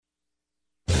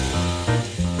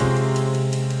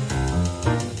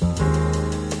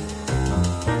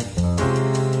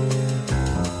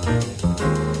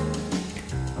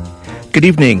Good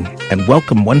evening, and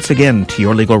welcome once again to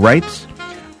Your Legal Rights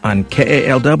on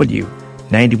KALW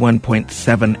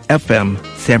 91.7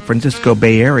 FM, San Francisco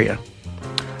Bay Area.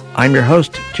 I'm your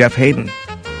host, Jeff Hayden.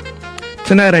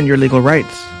 Tonight on Your Legal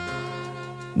Rights,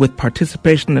 with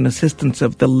participation and assistance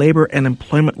of the Labor and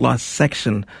Employment Law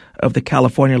section of the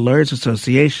California Lawyers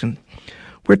Association,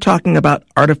 we're talking about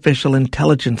artificial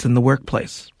intelligence in the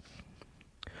workplace.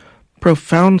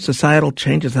 Profound societal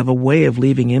changes have a way of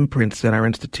leaving imprints in our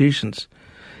institutions,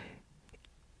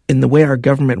 in the way our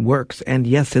government works, and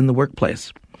yes, in the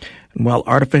workplace. And while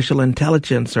artificial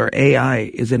intelligence, or AI,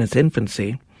 is in its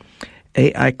infancy,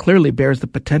 AI clearly bears the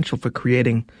potential for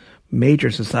creating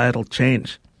major societal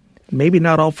change, maybe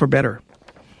not all for better.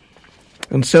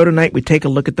 And so tonight we take a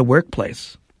look at the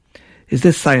workplace. Is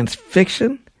this science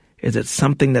fiction? Is it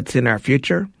something that's in our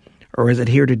future? Or is it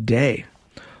here today?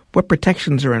 What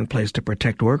protections are in place to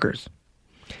protect workers?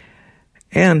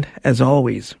 And, as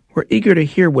always, we're eager to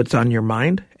hear what's on your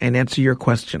mind and answer your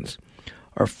questions.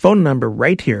 Our phone number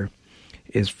right here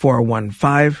is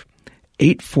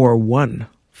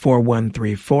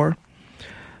 415-841-4134.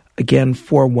 Again,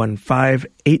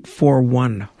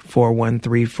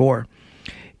 415-841-4134.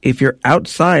 If you're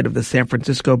outside of the San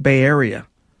Francisco Bay Area,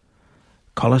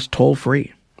 call us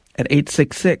toll-free at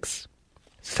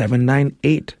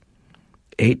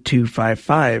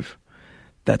 866-798-8255.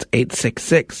 That's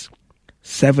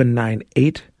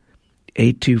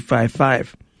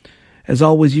 866-798-8255. As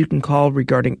always, you can call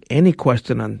regarding any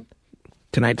question on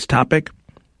tonight's topic.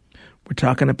 We're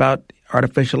talking about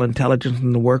artificial intelligence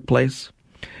in the workplace.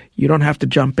 You don't have to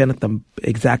jump in at the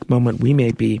exact moment we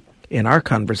may be in our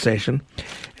conversation.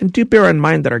 And do bear in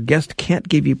mind that our guest can't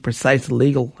give you precise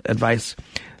legal advice,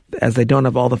 as they don't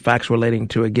have all the facts relating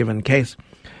to a given case.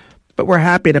 But we're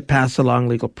happy to pass along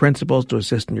legal principles to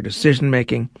assist in your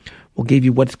decision-making. We'll give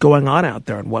you what's going on out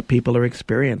there and what people are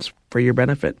experiencing for your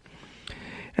benefit.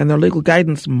 And their legal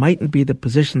guidance mightn't be the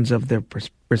positions of their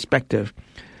respective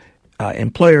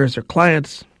employers or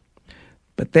clients,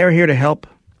 but they're here to help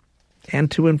and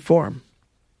to inform.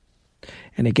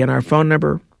 And again, our phone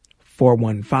number,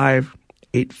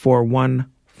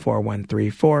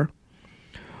 415-841-4134.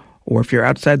 Or if you're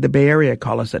outside the Bay Area,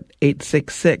 call us at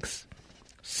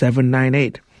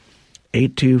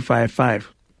 866-798-8255.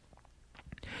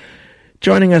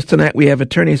 Joining us tonight, we have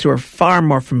attorneys who are far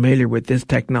more familiar with this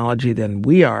technology than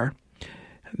we are,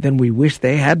 than we wish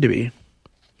they had to be.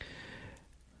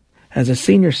 As a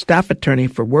senior staff attorney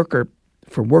for Worker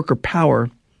Power,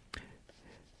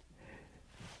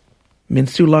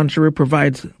 Minsu Langeroux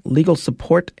provides legal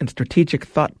support and strategic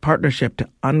thought partnership to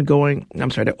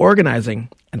organizing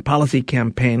and policy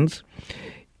campaigns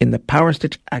in the Power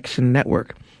Stitch Action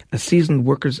Network, a seasoned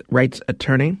workers' rights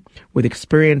attorney with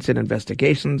experience in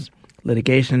investigations,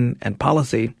 litigation, and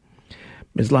policy.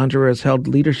 Ms. Langeroux has held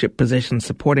leadership positions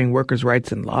supporting workers'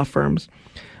 rights in law firms,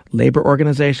 labor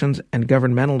organizations, and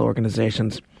governmental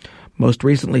organizations, most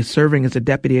recently serving as a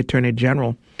Deputy Attorney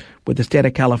General with the State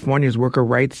of California's Worker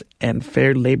Rights and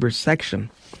Fair Labor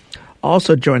Section.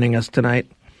 Also joining us tonight,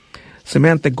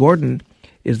 Samantha Gordon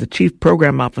is the Chief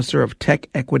Program Officer of Tech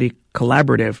Equity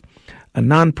Collaborative, a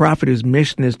nonprofit whose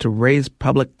mission is to raise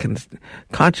public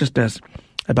consciousness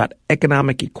about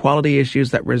economic equality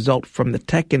issues that result from the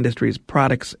tech industry's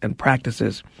products and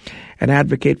practices, and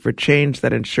advocate for change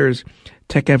that ensures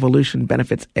tech evolution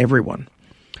benefits everyone.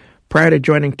 Prior to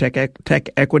joining Tech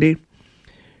Equity,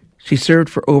 she served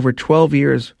for over 12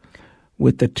 years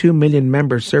with the 2 million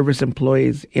member Service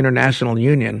Employees International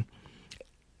Union,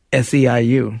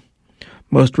 SEIU,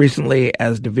 most recently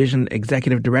as Division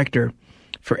Executive Director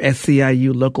for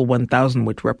SEIU Local 1000,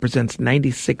 which represents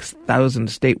 96,000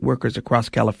 state workers across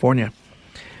California.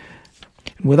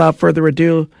 Without further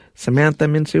ado, Samantha,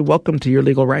 Minsu, welcome to Your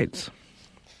Legal Rights.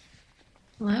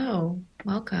 Hello,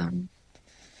 welcome.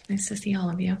 Nice to see all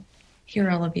of you, hear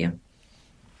all of you.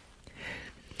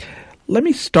 Let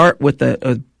me start with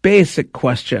a basic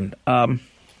question.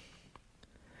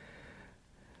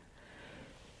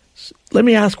 Let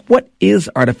me ask, what is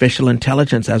artificial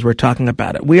intelligence as we're talking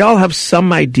about it? We all have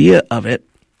some idea of it.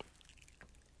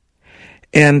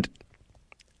 And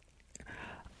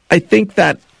I think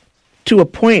that to a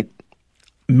point,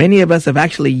 many of us have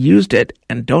actually used it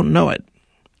and don't know it.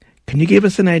 Can you give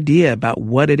us an idea about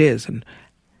what it is and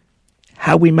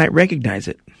how we might recognize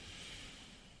it?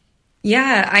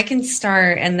 Yeah, I can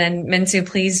start, and then Minsu,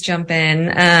 please jump in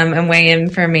and weigh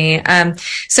in for me.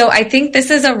 So I think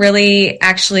this is a really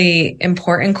actually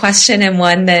important question, and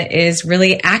one that is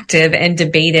really active and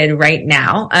debated right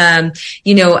now.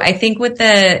 I think with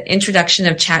the introduction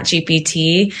of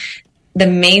ChatGPT, the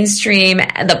mainstream,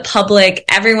 the public,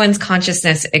 everyone's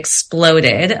consciousness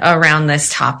exploded around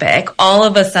this topic. All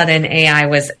of a sudden, AI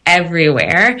was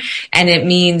everywhere, and it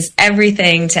means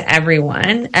everything to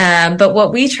everyone. But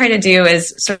what we try to do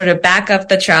is sort of back up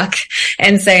the truck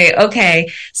and say,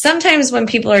 okay, sometimes when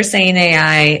people are saying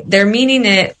AI, they're meaning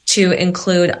it to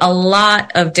include a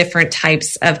lot of different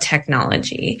types of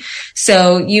technology.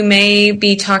 So you may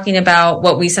be talking about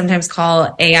what we sometimes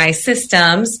call AI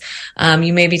systems.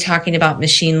 You may be talking about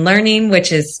machine learning,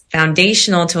 which is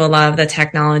foundational to a lot of the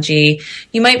technology.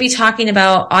 You might be talking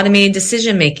about automated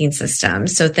decision-making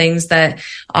systems. So things that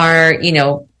are,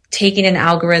 taking an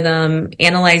algorithm,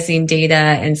 analyzing data,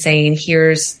 and saying,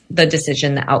 here's the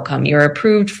decision, the outcome. You're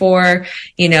approved for,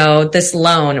 this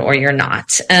loan, or you're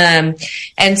not.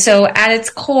 And so at its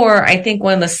core, I think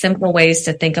one of the simple ways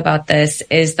to think about this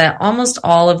is that almost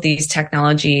all of these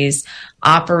technologies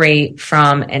operate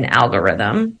from an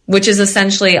algorithm, which is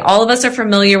essentially, all of us are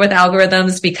familiar with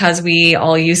algorithms because we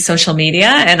all use social media.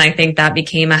 And I think that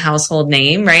became a household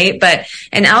name, right? But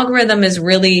an algorithm is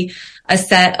really a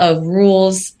set of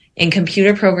rules in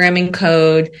computer programming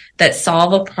code that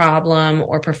solve a problem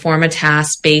or perform a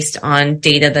task based on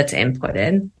data that's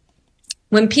inputted.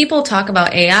 When people talk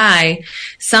about AI,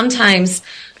 sometimes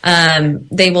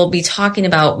they will be talking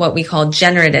about what we call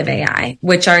generative AI,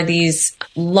 which are these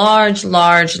large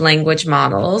language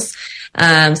models,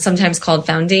 sometimes called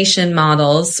foundation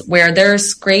models, where they're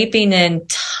scraping in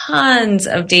tons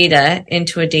of data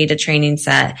into a data training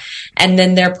set. And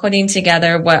then they're putting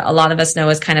together what a lot of us know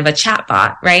as kind of a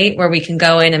chatbot, right? Where we can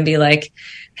go in and be like,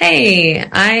 hey,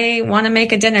 I want to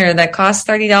make a dinner that costs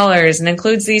 $30 and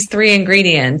includes these 3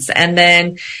 ingredients. And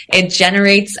then it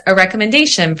generates a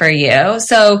recommendation for you.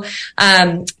 So,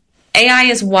 AI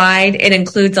is wide. It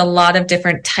includes a lot of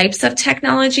different types of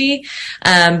technology.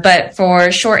 But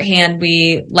for shorthand,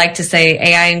 we like to say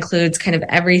AI includes kind of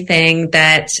everything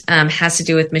that has to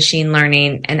do with machine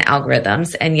learning and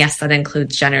algorithms. And yes, that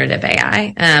includes generative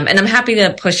AI. And I'm happy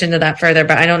to push into that further,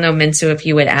 but I don't know, Minsu, if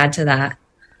you would add to that.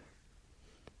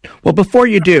 Well, before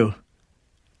you do,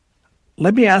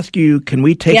 let me ask you, can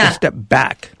we take a step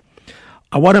back?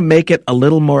 I want to make it a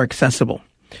little more accessible.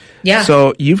 Yeah.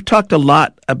 So you've talked a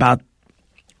lot about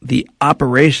the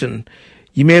operation.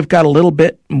 You may have got a little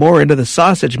bit more into the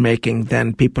sausage making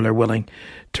than people are willing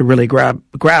to really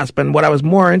grasp. And what I was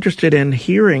more interested in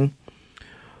hearing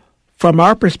from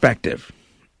our perspective,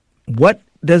 what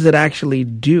does it actually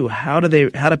do? How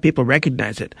do people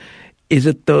recognize it? Is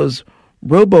it those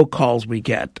robocalls we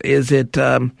get? Is it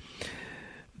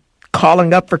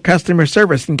calling up for customer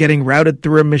service and getting routed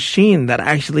through a machine that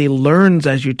actually learns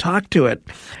as you talk to it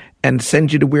and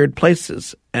sends you to weird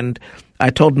places? And I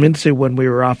told Minsu when we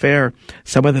were off air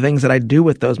some of the things that I do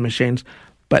with those machines,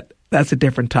 but that's a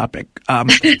different topic.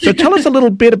 So tell us a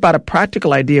little bit about a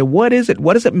practical idea. What is it?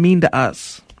 What does it mean to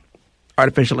us,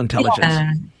 artificial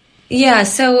intelligence? Yeah,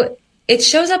 so it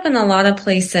shows up in a lot of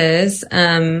places.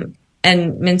 And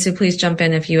Minsu, please jump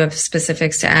in if you have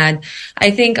specifics to add. I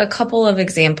think a couple of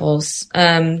examples.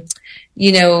 Mortgage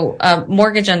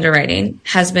underwriting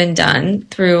has been done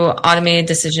through automated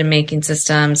decision-making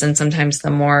systems and sometimes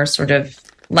the more sort of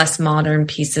less modern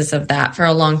pieces of that for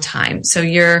a long time. So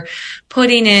you're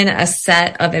putting in a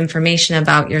set of information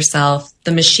about yourself.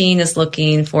 The machine is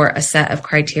looking for a set of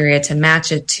criteria to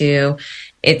match it to.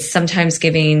 It's sometimes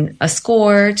giving a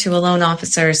score to a loan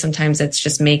officer. Sometimes it's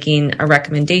just making a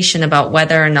recommendation about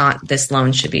whether or not this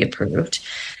loan should be approved.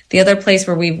 The other place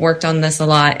where we've worked on this a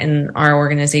lot in our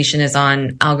organization is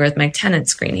on algorithmic tenant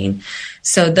screening.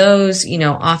 So those,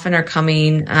 often are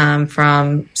coming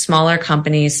from smaller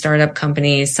companies, startup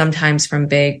companies, sometimes from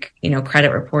big,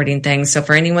 credit reporting things. So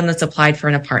for anyone that's applied for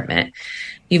an apartment,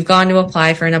 you've gone to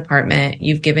apply for an apartment.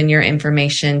 You've given your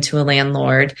information to a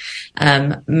landlord.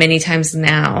 Many times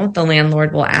now, the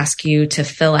landlord will ask you to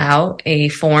fill out a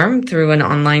form through an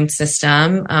online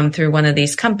system, through one of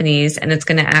these companies, and it's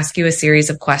going to ask you a series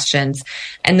of questions.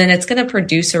 And then it's going to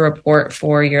produce a report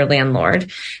for your landlord.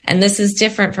 And this is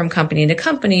different from company to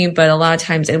company, but a lot of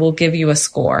times it will give you a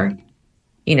score.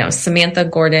 Samantha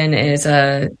Gordon is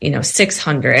a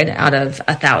 600 out of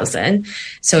 1,000.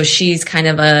 So she's kind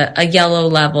of a yellow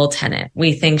level tenant.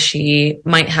 We think she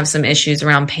might have some issues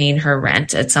around paying her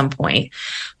rent at some point.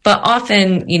 But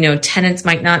often, tenants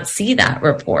might not see that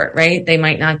report, right? They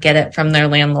might not get it from their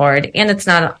landlord, and it's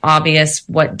not obvious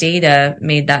what data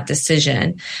made that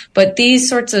decision. But these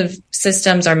sorts of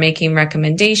systems are making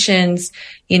recommendations.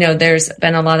 There's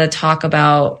been a lot of talk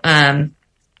about,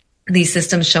 these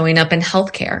systems showing up in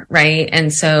healthcare, right?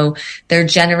 And so they're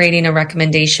generating a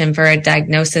recommendation for a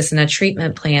diagnosis and a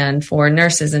treatment plan for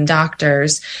nurses and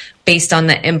doctors based on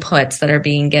the inputs that are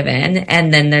being given.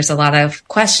 And then there's a lot of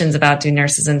questions about, do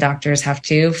nurses and doctors have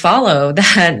to follow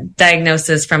that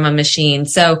diagnosis from a machine?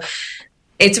 So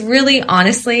it's really,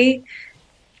 honestly,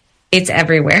 it's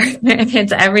everywhere.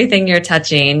 It's everything you're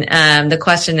touching. The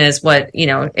question is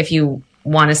if you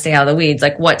want to stay out of the weeds,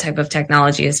 like what type of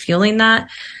technology is fueling that?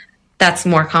 That's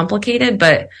more complicated,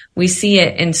 but we see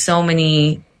it in so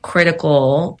many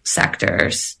critical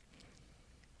sectors.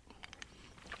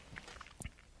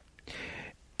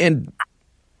 And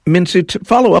Minsu, to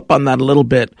follow up on that a little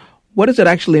bit, what does it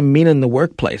actually mean in the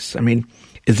workplace? I mean,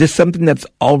 is this something that's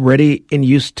already in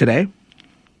use today?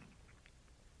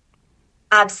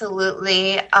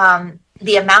 Absolutely.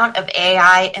 The amount of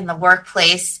AI in the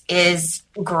workplace is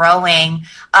growing.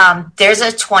 There's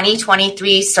a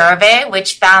 2023 survey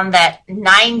which found that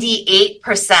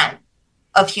 98%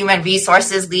 of human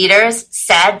resources leaders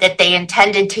said that they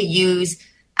intended to use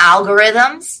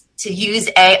algorithms, to use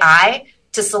AI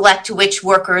to select which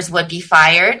workers would be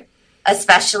fired,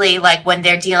 especially like when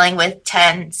they're dealing with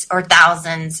tens or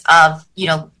thousands of,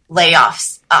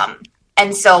 layoffs.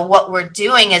 And so what we're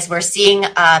doing is we're seeing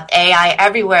AI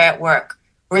everywhere at work.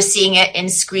 We're seeing it in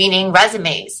screening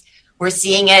resumes. We're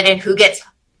seeing it in who gets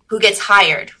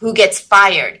hired, who gets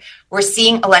fired. We're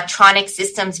seeing electronic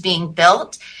systems being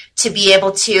built to be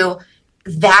able to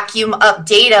vacuum up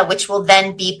data, which will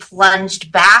then be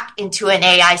plunged back into an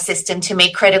AI system to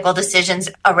make critical decisions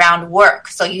around work.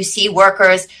 So you see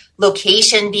workers'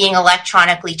 location being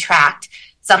electronically tracked,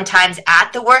 sometimes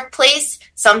at the workplace,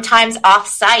 sometimes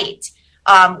off-site.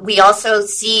 We also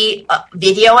see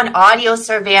video and audio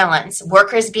surveillance,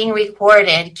 workers being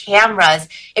recorded, cameras.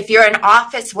 If you're an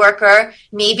office worker,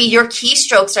 maybe your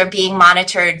keystrokes are being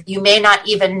monitored. You may not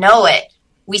even know it.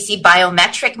 We see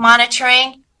biometric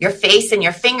monitoring, your face and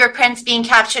your fingerprints being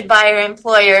captured by your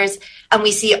employers. And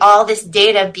we see all this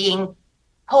data being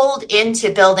pulled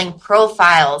into building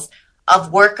profiles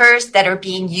of workers that are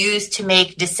being used to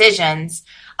make decisions.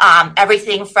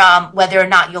 Everything from whether or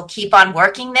not you'll keep on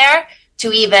working there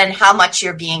to even how much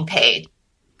you're being paid.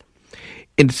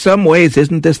 In some ways,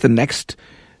 isn't this the next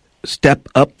step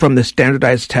up from the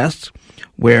standardized tests,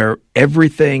 where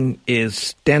everything is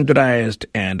standardized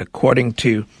and according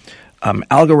to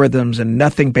algorithms and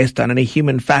nothing based on any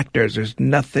human factors? There's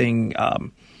nothing,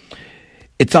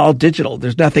 it's all digital.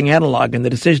 There's nothing analog in the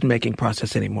decision-making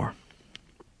process anymore.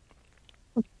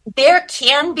 There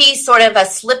can be sort of a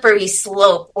slippery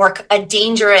slope or a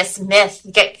dangerous myth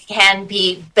that can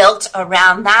be built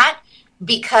around that,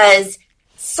 because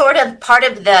sort of part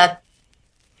of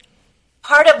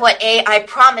what AI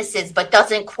promises but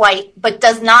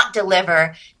does not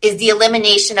deliver is the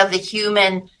elimination of the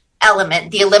human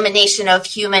element, the elimination of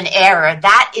human error.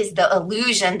 That is the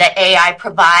illusion that AI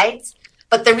provides.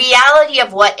 But the reality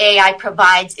of what AI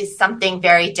provides is something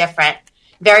very different.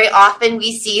 Very often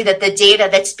we see that the data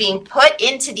that's being put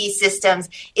into these systems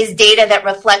is data that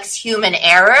reflects human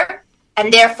error,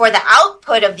 and therefore the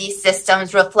output of these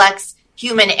systems reflects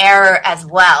human error as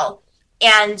well.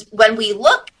 And when we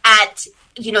look at,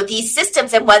 these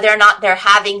systems and whether or not they're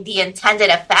having the intended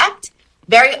effect,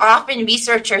 very often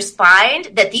researchers find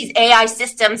that these AI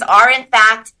systems are in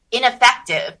fact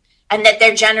ineffective and that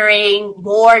they're generating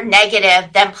more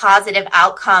negative than positive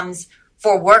outcomes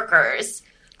for workers.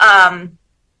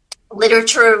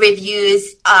 Literature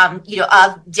reviews,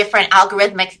 of different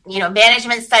algorithmic,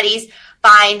 management studies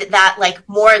find that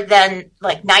more than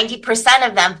 90%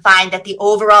 of them find that the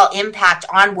overall impact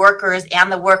on workers and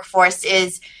the workforce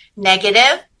is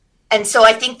negative. And so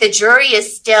I think the jury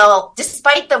is still,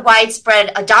 despite the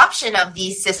widespread adoption of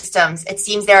these systems, it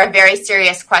seems there are very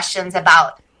serious questions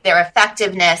about their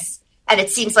effectiveness. And it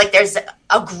seems like there's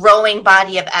a growing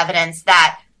body of evidence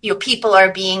that, people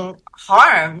are being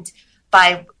harmed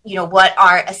by, what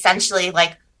are essentially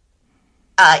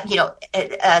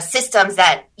systems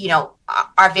that,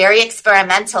 are very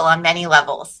experimental on many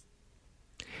levels.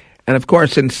 And of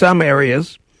course, in some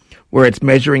areas where it's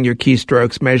measuring your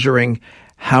keystrokes, measuring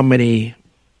how many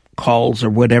calls or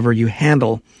whatever you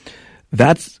handle,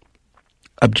 that's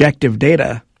objective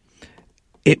data.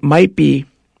 It might be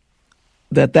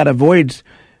that avoids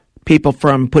people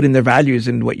from putting their values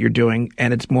into what you're doing,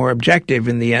 and it's more objective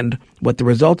in the end what the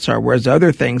results are, whereas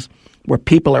other things where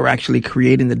people are actually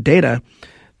creating the data,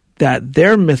 that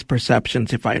their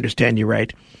misperceptions, if I understand you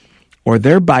right, or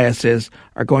their biases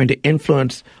are going to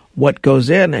influence what goes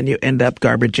in, and you end up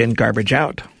garbage in, garbage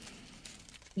out.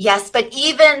 Yes, but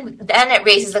even then it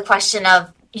raises the question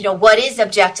of, what is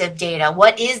objective data?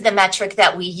 What is the metric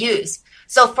that we use?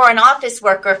 So for an office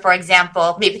worker, for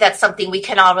example, maybe that's something we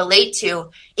can all relate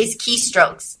to, is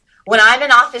keystrokes. When I'm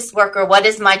an office worker, what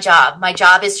is my job? My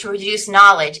job is to produce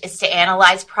knowledge, is to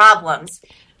analyze problems.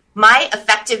 My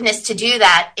effectiveness to do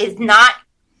that is not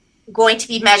going to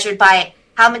be measured by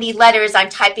how many letters I'm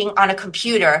typing on a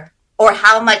computer or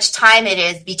how much time it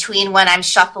is between when I'm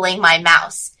shuffling my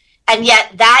mouse. And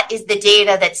yet that is the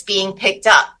data that's being picked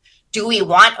up. Do we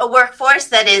want a workforce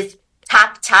that is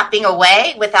tapping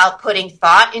away without putting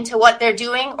thought into what they're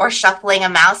doing or shuffling a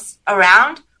mouse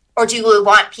around? Or do we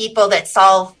want people that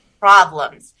solve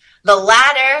problems? The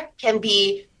latter can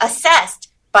be assessed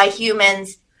by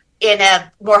humans in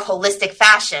a more holistic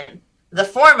fashion. The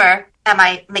former, am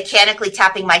I mechanically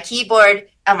tapping my keyboard?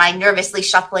 Am I nervously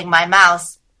shuffling my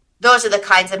mouse? Those are the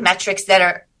kinds of metrics that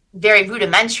are very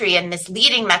rudimentary and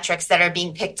misleading metrics that are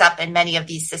being picked up in many of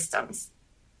these systems.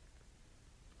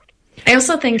 I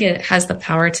also think it has the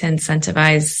power to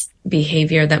incentivize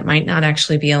behavior that might not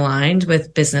actually be aligned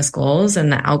with business goals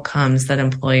and the outcomes that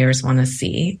employers want to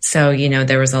see. So,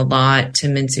 there was a lot to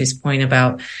Minsu's point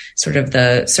about sort of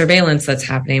the surveillance that's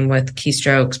happening with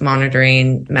keystrokes,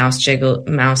 monitoring, mouse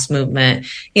movement.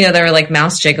 There were like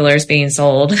mouse jigglers being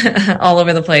sold all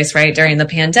over the place, right? During the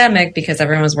pandemic, because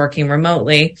everyone was working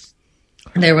remotely.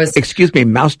 There was, excuse me,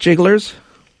 mouse jigglers?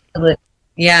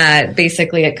 Yeah,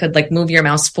 basically it could like move your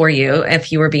mouse for you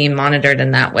if you were being monitored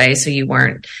in that way. So you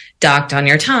weren't docked on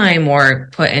your time or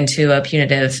put into a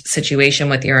punitive situation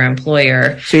with your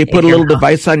employer. So you put a little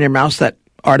device on your mouse that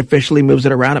artificially moves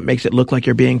it around. It makes it look like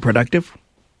you're being productive?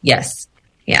 Yes.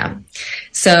 Yeah.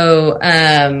 So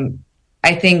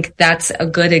I think that's a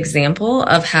good example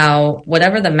of how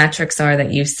whatever the metrics are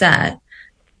that you set,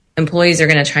 employees are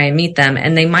going to try and meet them,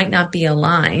 and they might not be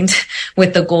aligned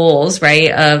with the goals, right?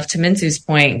 Of, to Minsu's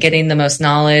point, getting the most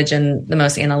knowledge and the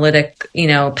most analytic,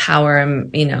 power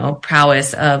and,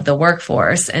 prowess of the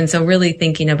workforce. And so really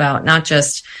thinking about not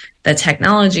just the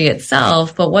technology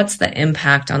itself, but what's the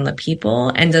impact on the people?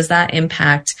 And does that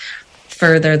impact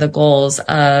further the goals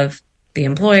of the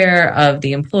employer, of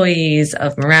the employees,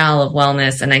 of morale, of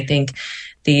wellness? And I think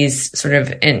these sort of,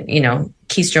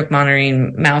 keystroke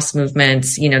monitoring, mouse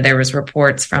movements, there was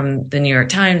reports from the New York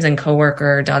Times, and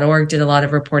coworker.org did a lot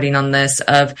of reporting on this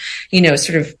of,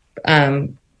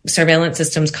 surveillance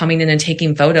systems coming in and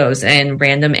taking photos in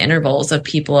random intervals of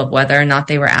people of whether or not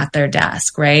they were at their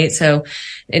desk, right? So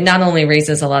it not only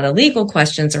raises a lot of legal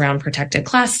questions around protected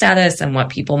class status and what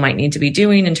people might need to be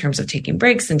doing in terms of taking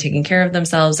breaks and taking care of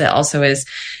themselves. It also is,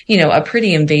 a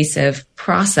pretty invasive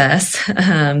process,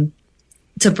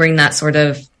 to bring that sort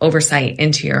of oversight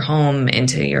into your home,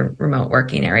 into your remote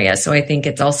working area. So I think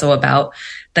it's also about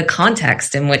the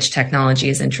context in which technology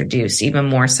is introduced, even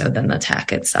more so than the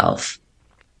tech itself.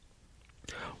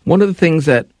 One of the things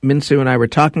that Minsu and I were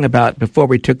talking about before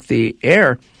we took the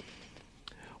air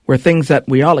were things that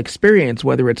we all experience,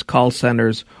 whether it's call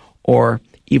centers or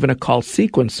even a call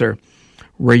sequencer,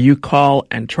 where you call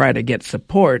and try to get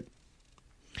support,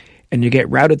 and you get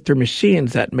routed through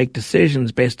machines that make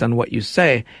decisions based on what you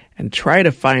say and try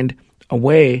to find a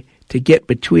way to get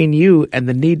between you and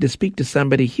the need to speak to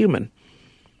somebody human.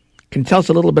 Can you tell us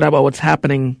a little bit about what's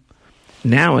happening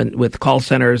now with call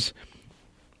centers,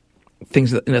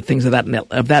 things of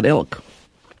that ilk?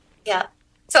 Yeah.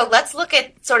 So let's look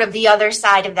at sort of the other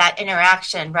side of that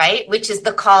interaction, right? Which is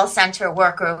the call center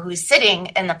worker who's sitting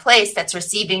in the place that's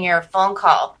receiving your phone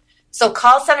call. So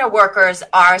call center workers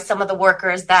are some of the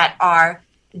workers that are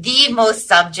the most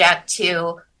subject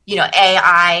to,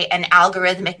 AI and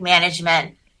algorithmic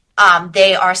management.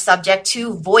 They are subject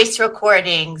to voice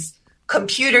recordings,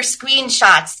 computer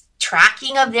screenshots,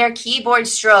 tracking of their keyboard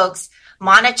strokes,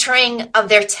 monitoring of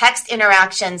their text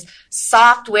interactions,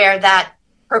 software that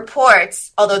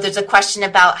purports, although there's a question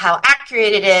about how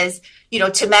accurate it is,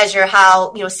 to measure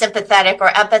how, sympathetic or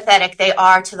empathetic they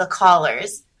are to the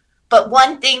callers. But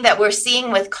one thing that we're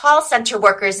seeing with call center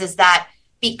workers is that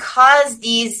because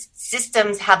these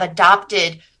systems have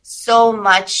adopted so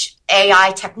much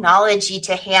AI technology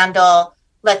to handle,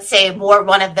 let's say, more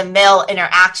run-of-the-mill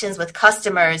interactions with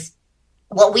customers,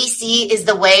 what we see is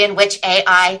the way in which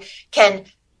AI can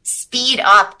speed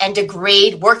up and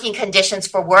degrade working conditions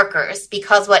for workers,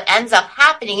 because what ends up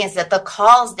happening is that the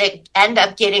calls that end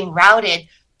up getting routed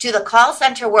to the call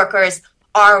center workers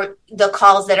are the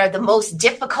calls that are the most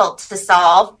difficult to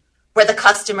solve, where the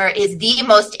customer is the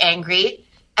most angry,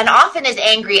 and often is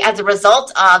angry as a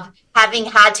result of having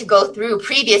had to go through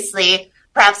previously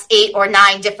perhaps 8 or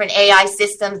 9 different AI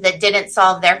systems that didn't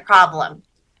solve their problem.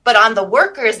 But on the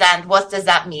worker's end, what does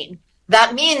that mean?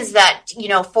 That means that,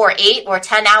 for 8 or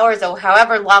 10 hours or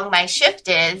however long my shift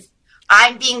is,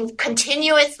 I'm being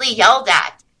continuously yelled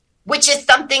at which is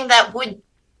something that would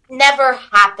never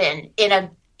happen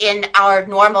in our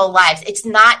normal lives. It's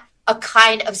not a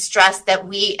kind of stress that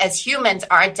we as humans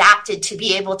are adapted to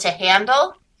be able to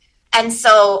handle. And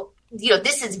so,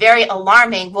 this is very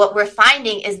alarming. What we're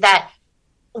finding is that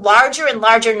larger and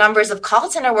larger numbers of call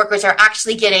center workers are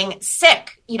actually getting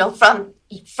sick, from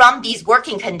these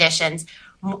working conditions.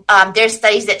 There's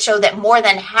studies that show that more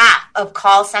than half of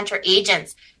call center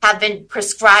agents have been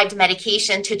prescribed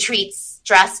medication to treat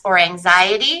stress or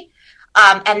anxiety.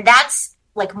 And that's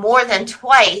like more than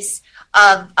twice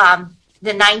of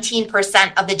the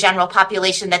 19% of the general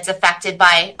population that's affected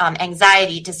by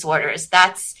anxiety disorders.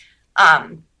 That's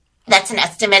an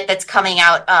estimate that's coming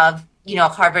out of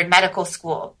Harvard Medical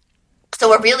School. So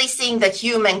we're really seeing the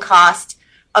human cost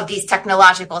of these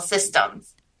technological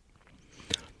systems.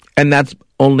 And that's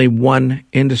only one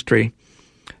industry.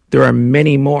 There are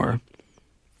many more,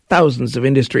 thousands of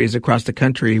industries across the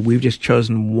country. We've just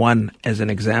chosen one as an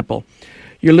example.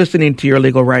 You're listening to Your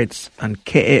Legal Rights on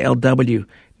KALW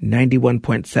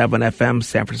 91.7 FM,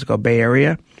 San Francisco Bay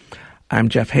Area. I'm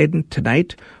Jeff Hayden.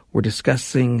 Tonight, we're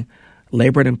discussing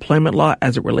labor and employment law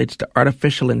as it relates to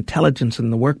artificial intelligence in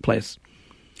the workplace.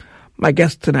 My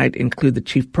guests tonight include the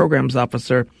Chief Programs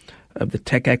Officer of the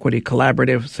Tech Equity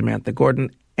Collaborative, Samantha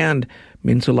Gordon, and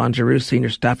Minsu Langeru, Senior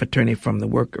Staff Attorney from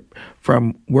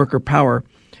Worker Power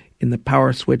in the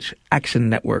Power Switch Action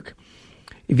Network.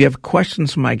 If you have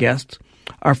questions for my guests,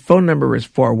 our phone number is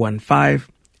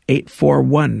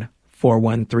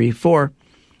 415-841-4134.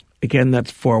 Again,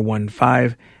 that's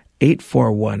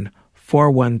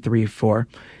 415-841-4134.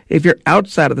 If you're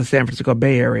outside of the San Francisco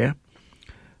Bay Area,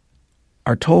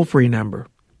 our toll-free number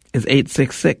is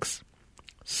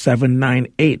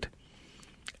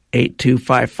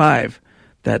 866-798-8255.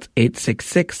 That's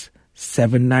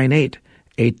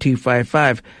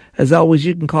 866-798-8255. As always,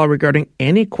 you can call regarding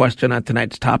any question on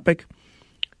tonight's topic.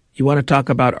 You want to talk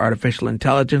about artificial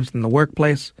intelligence in the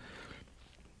workplace?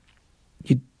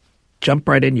 You jump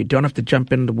right in. You don't have to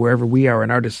jump into wherever we are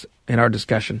in our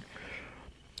discussion.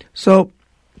 So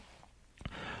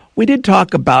we did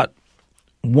talk about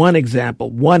one example,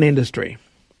 one industry.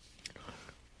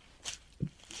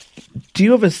 Do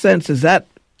you have a sense, is that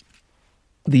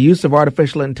the use of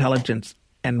artificial intelligence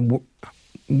and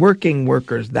working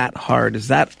workers that hard, is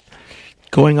that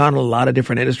going on in a lot of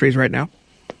different industries right now?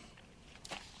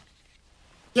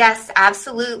 Yes,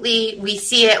 absolutely. We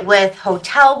see it with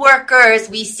hotel workers.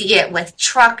 We see it with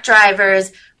truck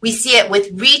drivers. We see it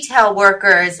with retail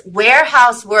workers,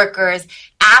 warehouse workers,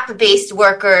 app-based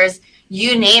workers,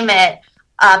 you name it.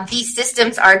 These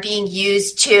systems are being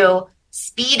used to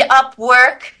speed up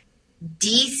work,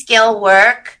 de-skill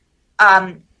work,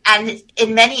 and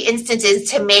in many instances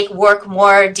to make work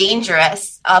more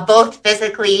dangerous, both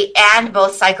physically and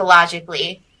both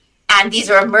psychologically. And these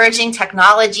are emerging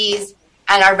technologies,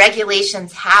 and our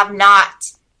regulations have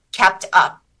not kept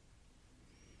up.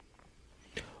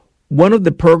 One of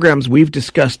the programs we've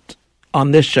discussed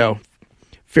on this show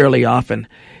fairly often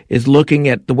is looking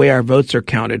at the way our votes are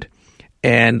counted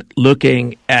and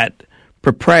looking at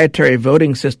proprietary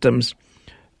voting systems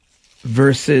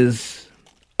versus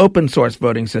open source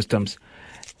voting systems.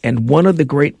 And one of the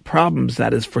great problems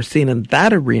that is foreseen in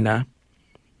that arena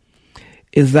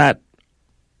is that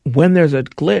when there's a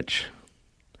glitch,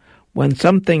 when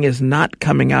something is not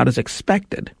coming out as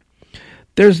expected,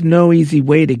 there's no easy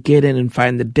way to get in and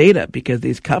find the data because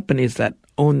these companies that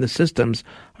own the systems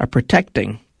are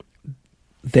protecting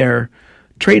their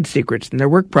trade secrets and their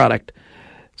work product.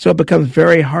 So it becomes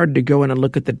very hard to go in and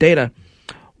look at the data.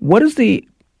 What is the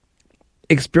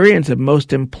experience of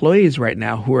most employees right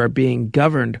now who are being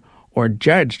governed or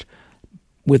judged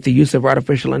with the use of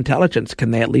artificial intelligence?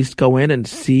 Can they at least go in and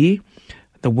see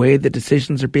the way the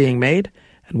decisions are being made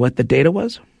and what the data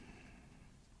was?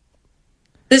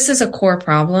 This is a core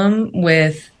problem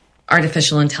with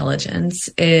artificial intelligence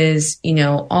is,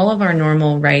 all of our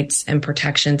normal rights and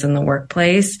protections in the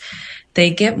workplace,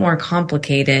 they get more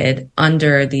complicated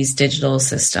under these digital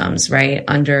systems, right?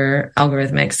 Under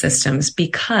algorithmic systems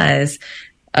because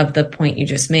of the point you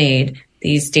just made.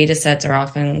 These data sets are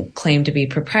often claimed to be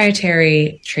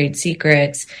proprietary, trade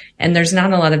secrets, and there's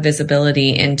not a lot of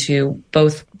visibility into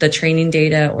both the training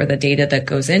data or the data that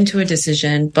goes into a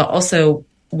decision, but also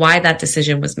why that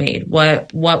decision was made.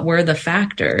 What were the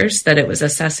factors that it was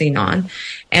assessing on?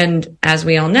 And as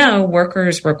we all know,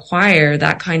 workers require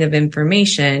that kind of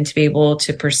information to be able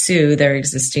to pursue their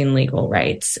existing legal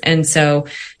rights. And so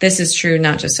this is true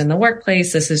not just in the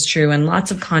workplace, this is true in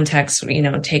lots of contexts,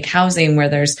 take housing where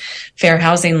there's fair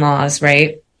housing laws,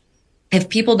 right? If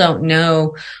people don't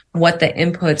know what the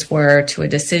inputs were to a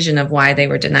decision of why they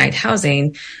were denied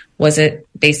housing, Was it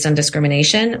based on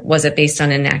discrimination? Was it based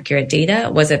on inaccurate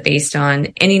data? Was it based on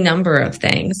any number of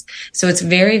things? So it's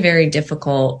very, very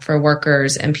difficult for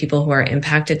workers and people who are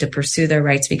impacted to pursue their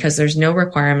rights because there's no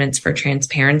requirements for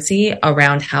transparency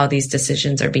around how these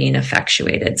decisions are being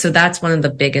effectuated. So that's one of the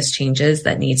biggest changes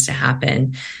that needs to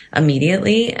happen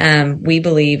immediately. We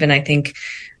believe, and I think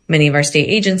many of our state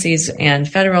agencies and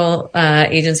federal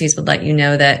agencies would let you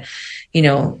know that,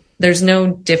 there's no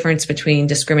difference between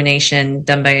discrimination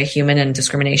done by a human and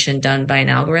discrimination done by an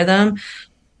algorithm.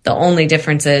 The only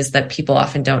difference is that people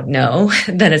often don't know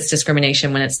that it's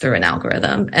discrimination when it's through an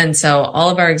algorithm. And so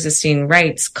all of our existing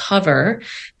rights cover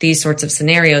these sorts of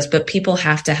scenarios, but people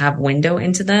have to have window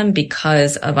into them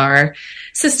because of our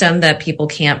system that people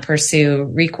can't pursue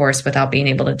recourse without being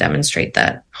able to demonstrate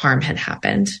that harm had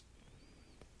happened.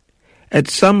 At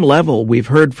some level, we've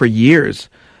heard for years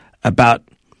about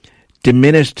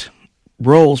diminished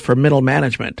roles for middle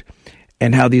management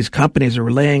and how these companies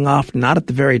are laying off not at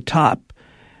the very top,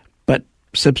 but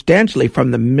substantially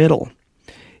from the middle.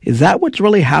 Is that what's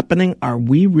really happening? Are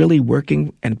we really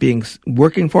working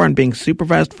for and being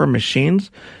supervised for machines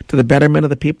to the betterment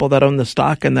of the people that own the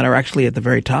stock and that are actually at the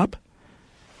very top?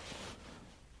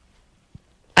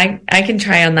 I can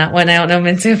try on that one. I don't know,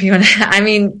 Minsu, if you want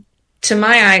to. To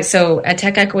my eye, so at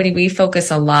Tech Equity, we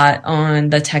focus a lot on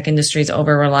the tech industry's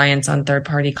over-reliance on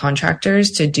third-party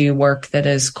contractors to do work that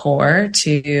is core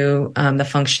to the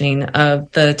functioning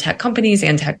of the tech companies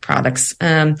and tech products.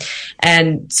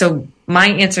 And so my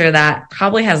answer to that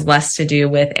probably has less to do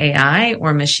with AI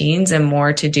or machines and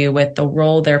more to do with the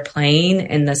role they're playing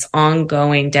in this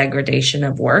ongoing degradation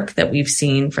of work that we've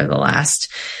seen for the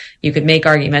last, you could make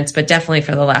arguments, but definitely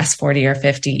for the last 40 or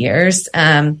 50 years.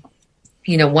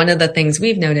 One of the things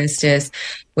we've noticed is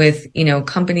with,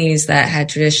 companies that had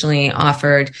traditionally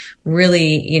offered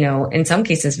really, in some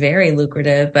cases very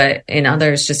lucrative, but in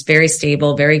others just very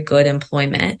stable, very good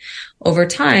employment. Over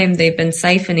time, they've been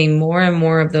siphoning more and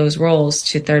more of those roles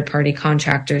to third-party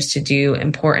contractors to do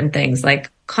important things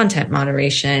like content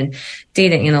moderation,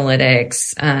 data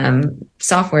analytics,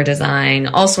 software design,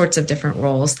 all sorts of different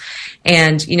roles.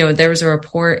 And, there was a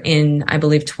report in, I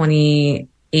believe,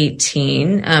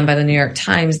 2018 by the New York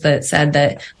Times that said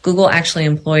that Google actually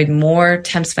employed more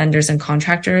temps, vendors, and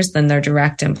contractors than their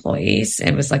direct employees.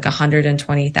 It was like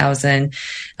 120,000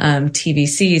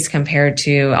 TVCs compared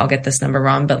to, I'll get this number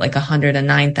wrong, but like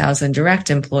 109,000 direct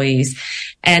employees.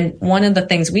 And one of the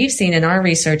things we've seen in our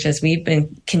research as we've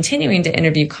been continuing to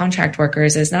interview contract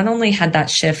workers is not only had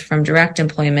that shift from direct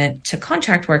employment to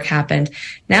contract work happened,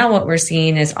 now what we're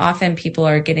seeing is often people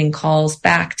are getting calls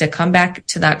back to come back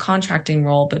to that contracting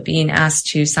role, but being asked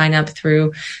to sign up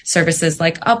through services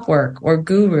like Upwork or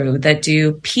Guru that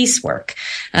do piecework,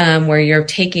 where you're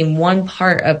taking one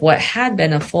part of what had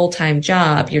been a full-time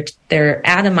job, they're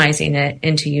atomizing it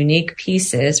into unique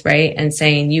pieces, right? And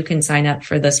saying you can sign up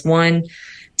for this one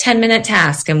 10-minute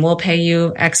task and we'll pay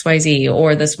you XYZ,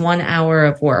 or this 1 hour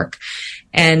of work.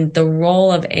 And the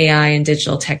role of AI and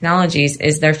digital technologies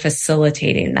is they're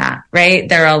facilitating that, right?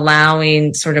 They're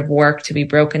allowing sort of work to be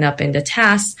broken up into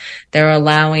tasks. They're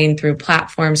allowing through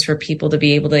platforms for people to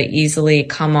be able to easily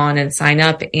come on and sign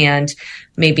up and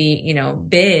maybe,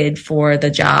 bid for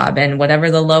the job. And whatever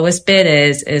the lowest bid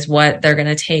is what they're going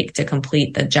to take to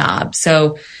complete the job.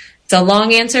 So it's a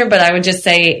long answer, but I would just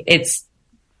say it's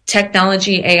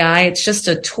technology, AI. It's just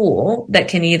a tool that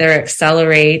can either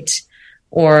accelerate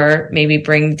or maybe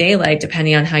bring daylight,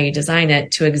 depending on how you design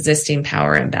it, to existing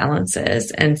power imbalances.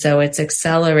 And so it's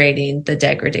accelerating the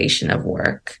degradation of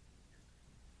work.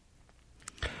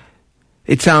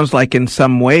 It sounds like in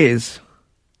some ways,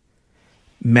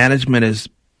 management has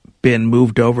been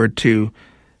moved over to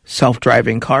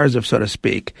self-driving cars, so to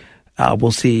speak.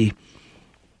 We'll see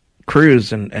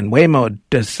Cruise and Waymo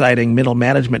deciding middle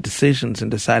management decisions and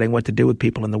deciding what to do with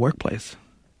people in the workplace.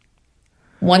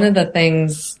 One of the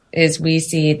things is we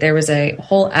see there was a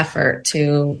whole effort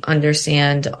to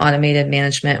understand automated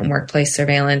management and workplace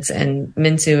surveillance, and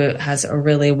Minsu has a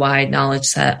really wide knowledge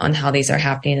set on how these are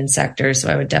happening in sectors. So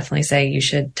I would definitely say you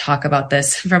should talk about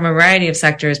this from a variety of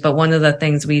sectors. But one of the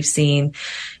things we've seen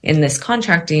in this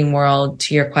contracting world,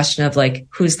 to your question of like,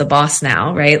 who's the boss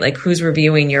now, right? Like who's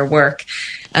reviewing your work,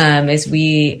 is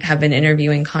we have been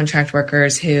interviewing contract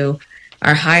workers who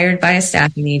are hired by a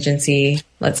staffing agency,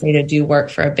 let's say to do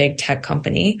work for a big tech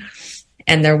company,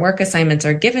 and their work assignments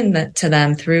are given to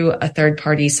them through a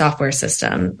third-party software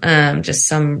system, just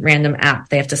some random app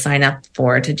they have to sign up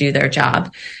for to do their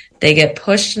job. They get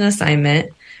pushed an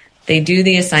assignment, they do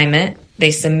the assignment,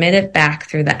 they submit it back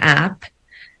through the app,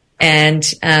 and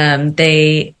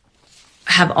they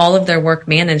have all of their work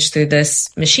managed through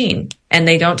this machine, and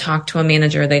they don't talk to a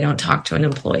manager, they don't talk to an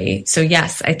employee. So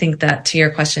yes, I think that to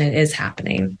your question, it is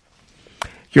happening.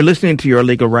 You're listening to Your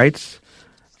Legal Rights.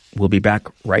 We'll be back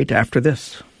right after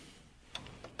this.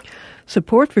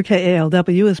 Support for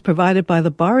KALW is provided by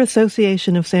the Bar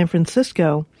Association of San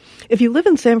Francisco. If you live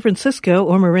in San Francisco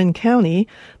or Marin County,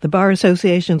 the Bar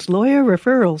Association's lawyer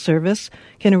referral service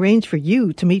can arrange for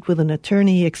you to meet with an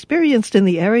attorney experienced in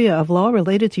the area of law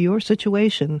related to your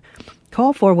situation.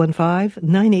 Call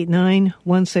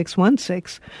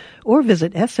 415-989-1616 or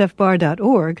visit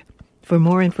sfbar.org for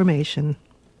more information.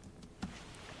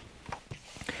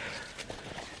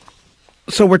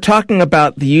 So we're talking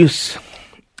about the use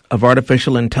of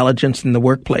artificial intelligence in the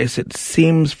workplace. It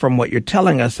seems from what you're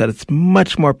telling us that it's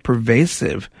much more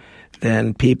pervasive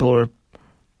than people are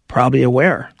probably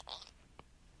aware.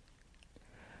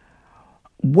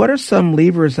 What are some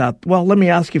levers out? Well, let me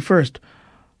ask you first.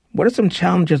 What are some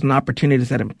challenges and opportunities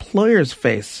that employers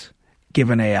face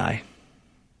given AI?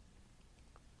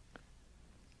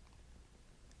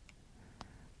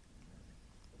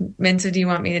 Mintu, do you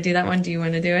want me to do that one? Do you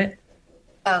want to do it?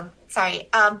 Oh, sorry.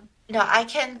 No, I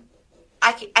can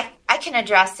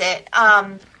address it.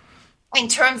 In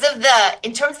terms of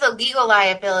the legal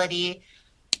liability,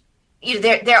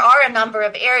 there are a number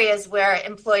of areas where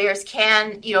employers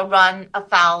can, run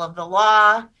afoul of the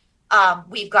law.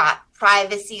 We've got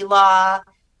privacy law.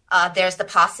 There's the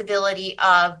possibility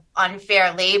of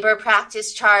unfair labor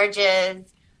practice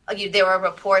charges. There were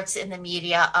reports in the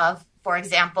media of, for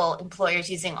example, employers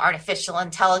using artificial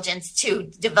intelligence to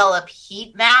develop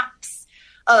heat maps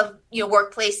of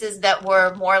workplaces that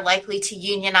were more likely to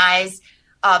unionize.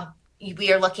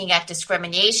 We are looking at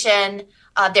discrimination.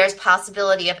 There's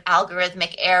possibility of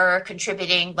algorithmic error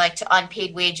contributing to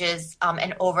unpaid wages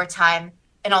and overtime,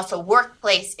 and also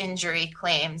workplace injury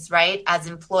claims, right? As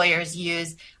employers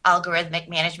use algorithmic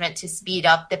management to speed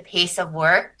up the pace of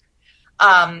work.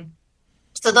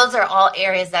 So those are all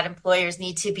areas that employers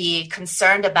need to be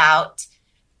concerned about.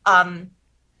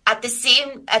 At the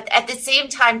same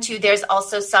time, too, there's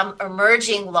also some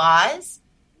emerging laws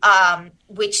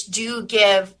which do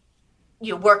give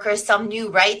workers some new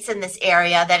rights in this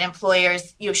area that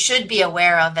employers should be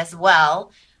aware of as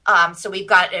well. So we've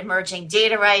got emerging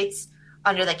data rights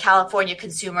under the California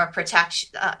Consumer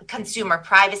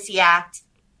Privacy Act,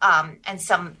 and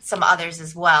some others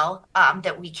as well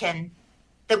that we can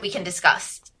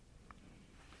discuss.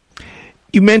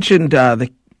 You mentioned the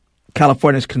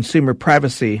California's consumer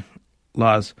privacy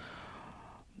laws.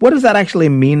 What does that actually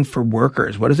mean for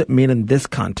workers? What does it mean in this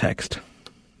context?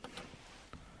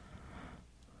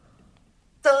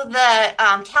 So the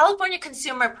California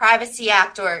Consumer Privacy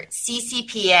Act, or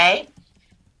CCPA,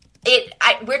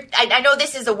 I know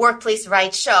this is a workplace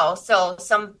rights show, so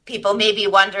some people may be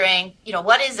wondering,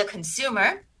 what is a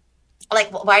consumer?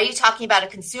 Why are you talking about a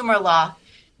consumer law?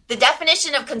 The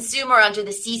definition of consumer under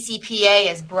the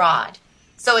CCPA is broad.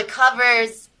 So it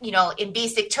covers, in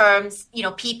basic terms,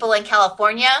 people in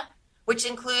California, which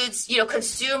includes,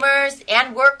 consumers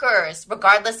and workers,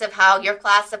 regardless of how you're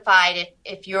classified,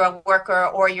 if you're a worker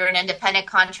or you're an independent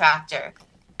contractor.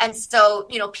 And so,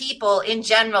 people in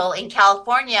general in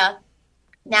California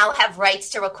now have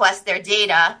rights to request their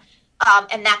data,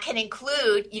 and that can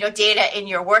include, data in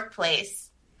your workplace.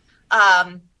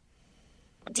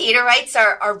 Data rights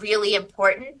are really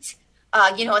important.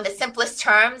 In the simplest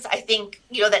terms, I think,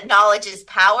 that knowledge is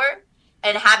power,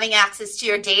 and having access to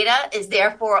your data is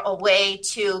therefore a way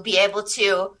to be able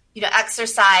to,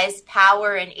 exercise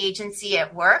power and agency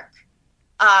at work.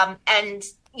 And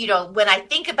when I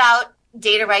think about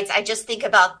data rights, I just think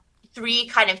about three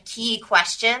kind of key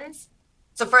questions.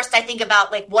 So first, I think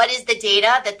about what is the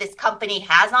data that this company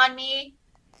has on me?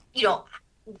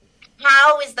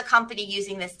 How is the company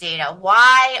using this data?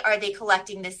 Why are they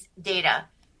collecting this data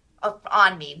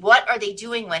on me? What are they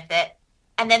doing with it?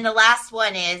 And then the last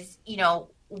one is,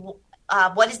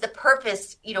 what is the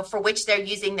purpose, for which they're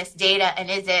using this data, and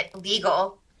is it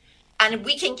legal? And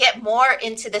we can get more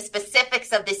into the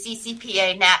specifics of the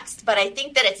CCPA next, but I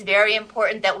think that it's very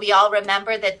important that we all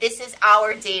remember that this is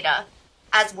our data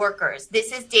as workers.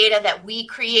 This is data that we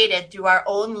created through our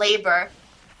own labor.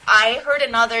 I heard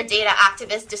another data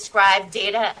activist describe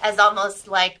data as almost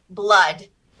like blood.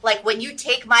 Like when you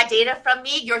take my data from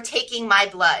me, you're taking my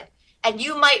blood. And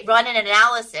you might run an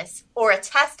analysis or a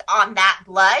test on that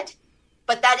blood,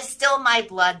 but that is still my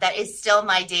blood. That is still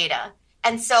my data.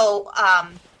 And so,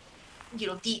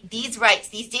 these rights,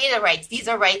 these data rights, these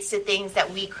are rights to things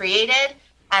that we created,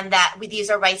 and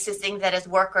these are rights to things that as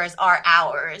workers are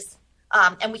ours.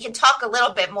 And we can talk a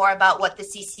little bit more about what the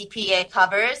CCPA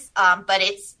covers, but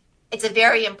It's a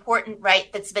very important right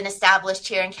that's been established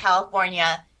here in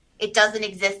California. It doesn't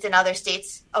exist in other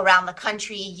states around the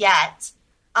country yet.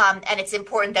 And it's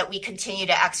important that we continue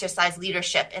to exercise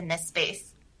leadership in this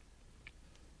space.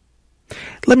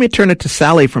 Let me turn it to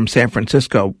Sally from San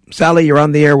Francisco. Sally, you're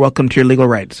on the air. Welcome to Your Legal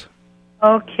Rights.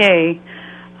 Okay.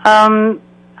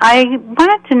 I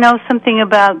wanted to know something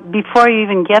about, before you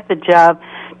even get the job,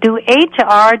 do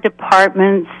HR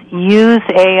departments use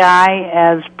AI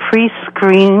as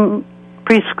pre-screeners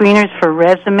for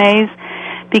resumes?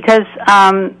 Because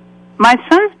my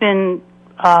son's been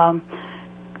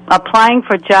applying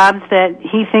for jobs that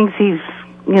he thinks he's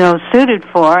suited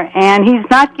for, and he's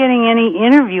not getting any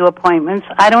interview appointments.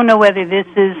 I don't know whether this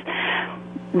is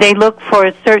they look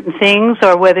for certain things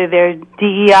or whether they're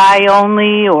DEI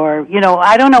only, or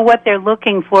I don't know what they're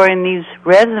looking for in these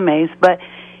resumes, but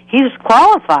he's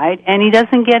qualified and he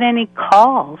doesn't get any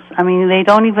calls. I mean, they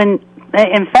don't even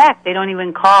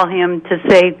call him to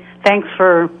say thanks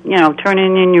for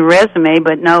turning in your resume,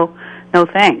 but no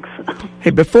thanks.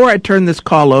 Hey, before I turn this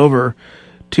call over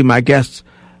to my guests,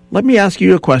 let me ask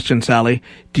you a question, Sally.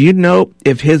 Do you know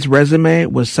if his resume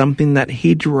was something that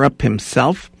he drew up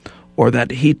himself or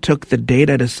that he took the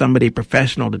data to somebody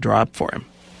professional to draw up for him?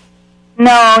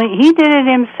 No, he did it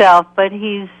himself, but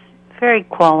he's very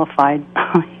qualified.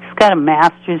 He's got a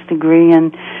master's degree,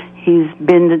 and he's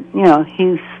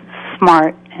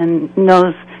smart and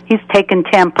knows. He's taken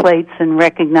templates and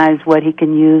recognized what he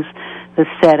can use, the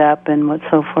setup and what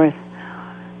so forth.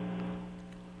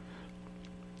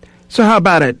 So how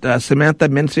about it, Samantha,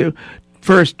 Minsu?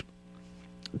 First,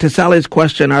 to Sally's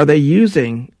question, are they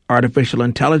using artificial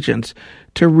intelligence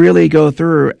to really go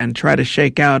through and try to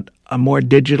shake out a more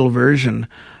digital version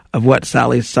of what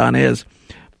Sally's son is?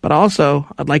 But also,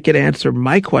 I'd like you to answer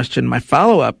my question, my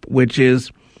follow-up, which is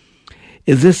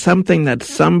this something that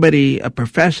somebody, a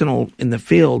professional in the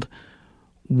field,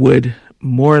 would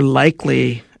more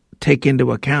likely take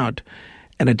into account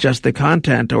and adjust the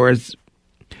content, or is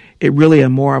it really a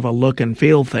more of a look and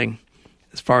feel thing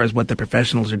as far as what the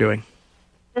professionals are doing?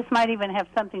 This might even have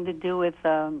something to do with,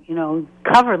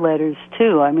 cover letters,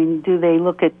 too. I mean, do they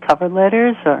look at cover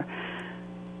letters, or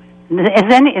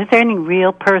is there any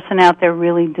real person out there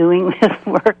really doing this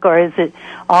work, or is it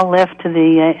all left to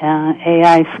the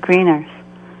AI screeners?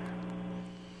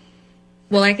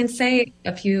 Well, I can say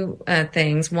a few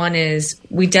things. One is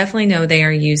we definitely know they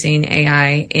are using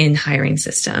AI in hiring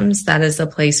systems. That is a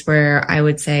place where I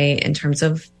would say in terms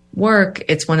of work,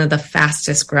 it's one of the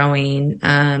fastest growing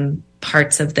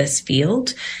parts of this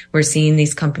field. We're seeing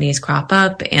these companies crop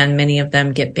up, and many of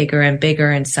them get bigger and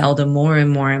bigger and sell to more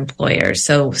and more employers.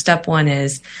 So step one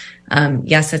is,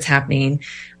 yes, it's happening.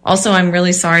 Also, I'm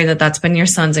really sorry that that's been your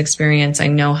son's experience. I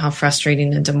know how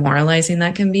frustrating and demoralizing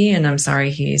that can be, and I'm sorry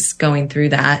he's going through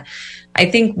that. I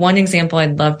think one example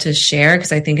I'd love to share,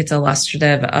 because I think it's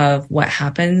illustrative of what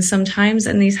happens sometimes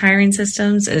in these hiring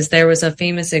systems, is there was a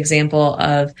famous example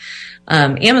of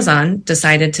Amazon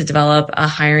decided to develop a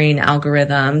hiring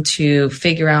algorithm to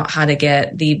figure out how to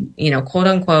get the, quote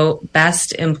unquote,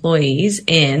 best employees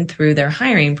in through their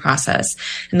hiring process.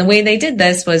 And the way they did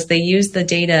this was they used the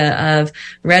data of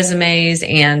resumes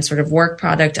and sort of work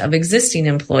product of existing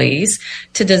employees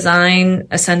to design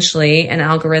essentially an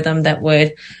algorithm that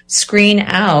would screen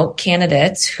out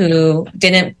candidates who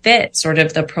didn't fit sort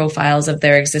of the profiles of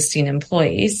their existing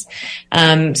employees.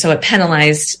 So it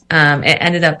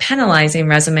ended up penalizing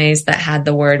resumes that had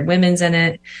the word women's in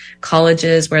it,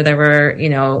 colleges where there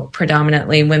were,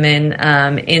 predominantly women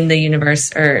in the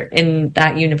universe or in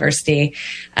that university,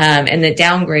 and that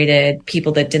downgraded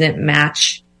people that didn't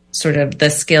match sort of the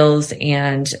skills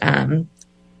and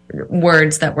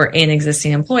words that were in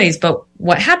existing employees. But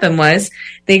what happened was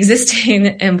the existing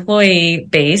employee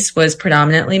base was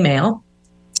predominantly male.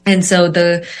 And so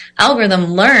the algorithm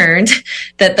learned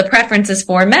that the preference is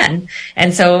for men.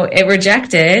 And so it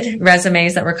rejected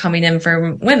resumes that were coming in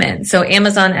for women. So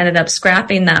Amazon ended up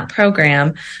scrapping that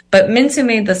program. But Minsu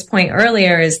made this point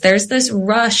earlier, is there's this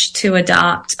rush to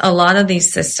adopt a lot of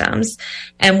these systems.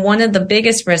 And one of the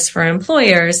biggest risks for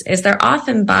employers is they're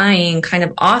often buying kind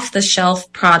of off the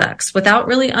shelf products without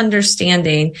really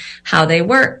understanding how they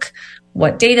work,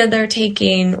 what data they're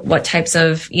taking, what types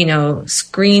of,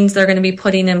 screens they're going to be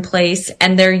putting in place.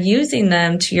 And they're using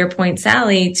them, to your point,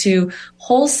 Sally, to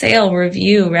wholesale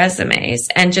review resumes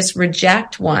and just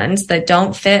reject ones that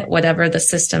don't fit whatever the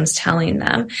system's telling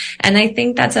them. And I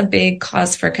think that's a big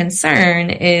cause for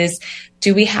concern is,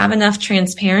 do we have enough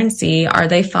transparency? Are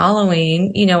they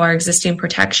following, our existing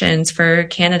protections for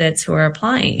candidates who are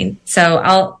applying? So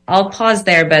I'll pause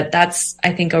there, but that's,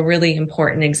 I think, a really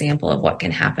important example of what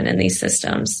can happen in these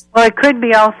systems. Well, it could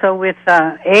be also with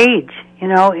age.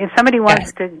 If somebody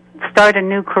wants to start a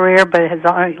new career, but has,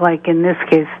 like in this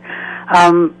case,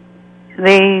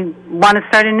 they want to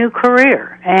start a new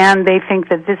career, and they think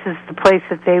that this is the place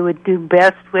that they would do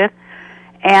best with,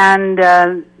 and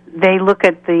they look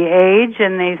at the age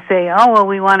and they say, oh, well,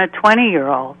 we want a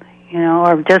 20-year-old,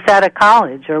 or just out of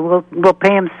college, or we'll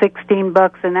pay him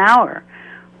 $16 an hour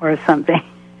or something.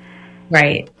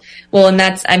 Right. Well, and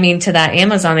that's, to that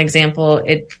Amazon example,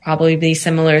 it'd probably be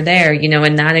similar there.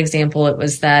 In that example, it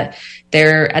was that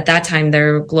at that time,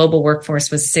 their global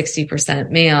workforce was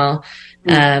 60% male.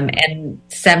 And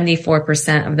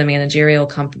 74% of the managerial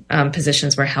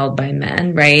positions were held by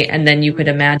men, right? And then you could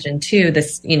imagine too,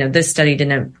 this study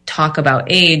didn't talk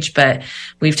about age, but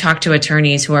we've talked to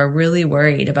attorneys who are really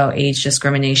worried about age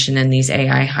discrimination in these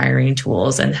AI hiring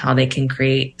tools and how they can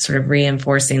create sort of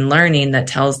reinforcing learning that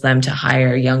tells them to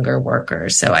hire younger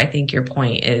workers. So I think your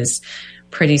point is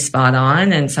pretty spot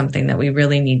on and something that we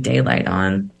really need daylight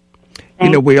on.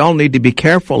 We all need to be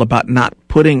careful about not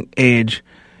putting age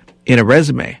in a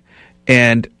resume,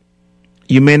 and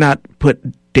you may not put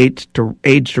dates to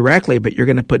age directly, but you're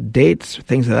going to put dates,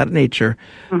 things of that nature.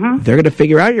 Mm-hmm. They're going to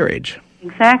figure out your age.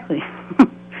 Exactly.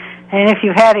 And if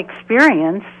you've had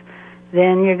experience,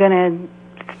 then you're going to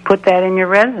put that in your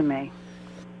resume.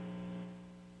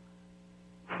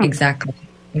 Exactly.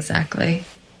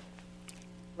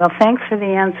 Well, thanks for the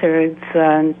answer.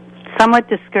 It's somewhat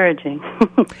discouraging.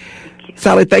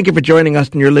 Sally, thank you for joining us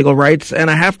in Your Legal Rights. And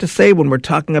I have to say, when we're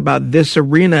talking about this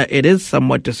arena, it is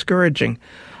somewhat discouraging.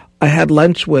 I had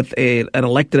lunch with an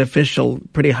elected official,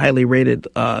 pretty highly rated,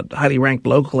 highly ranked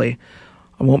locally.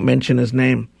 I won't mention his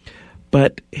name.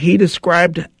 But he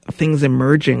described things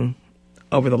emerging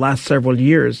over the last several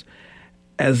years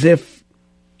as if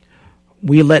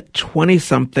we let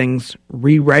 20-somethings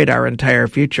rewrite our entire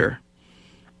future.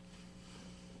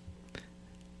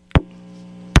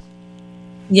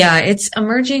 Yeah, it's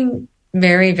emerging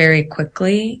very, very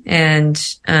quickly, and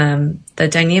the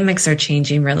dynamics are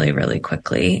changing really, really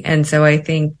quickly. And so I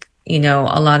think, a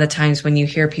lot of times when you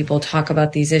hear people talk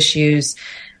about these issues,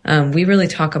 we really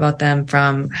talk about them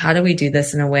from how do we do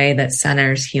this in a way that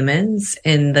centers humans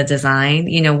in the design.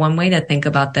 One way to think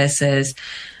about this is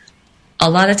a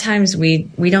lot of times we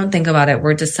don't think about it.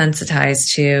 We're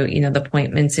desensitized to, the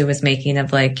point Minsu was making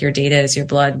of like your data is your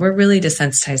blood. We're really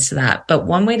desensitized to that. But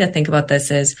one way to think about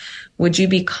this is, would you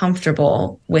be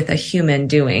comfortable with a human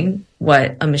doing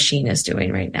what a machine is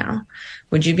doing right now?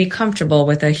 Would you be comfortable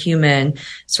with a human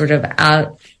sort of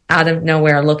out of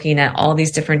nowhere looking at all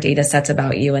these different data sets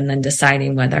about you and then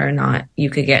deciding whether or not you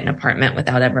could get an apartment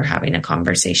without ever having a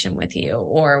conversation with you,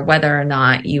 or whether or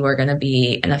not you are going to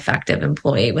be an effective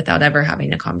employee without ever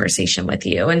having a conversation with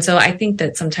you? And so I think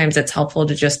that sometimes it's helpful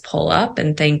to just pull up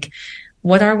and think,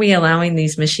 what are we allowing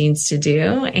these machines to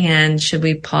do? And should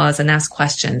we pause and ask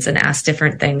questions and ask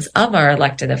different things of our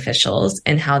elected officials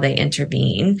and how they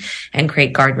intervene and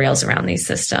create guardrails around these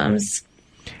systems?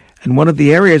 And one of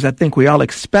the areas I think we all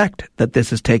expect that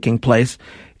this is taking place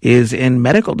is in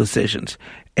medical decisions.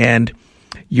 And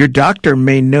your doctor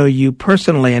may know you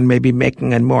personally and may be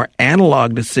making a more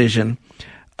analog decision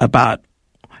about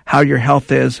how your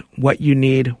health is, what you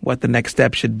need, what the next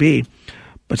step should be.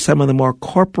 But some of the more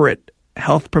corporate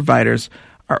health providers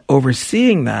are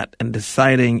overseeing that and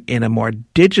deciding in a more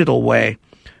digital way,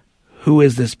 who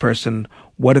is this person?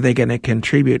 What are they going to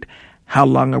contribute? How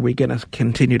long are we going to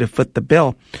continue to foot the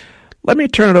bill? Let me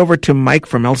turn it over to Mike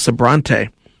from El Sobrante.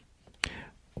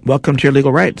 Welcome to Your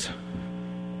Legal Rights.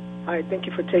 Hi, thank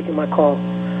you for taking my call.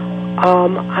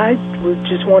 I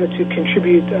just wanted to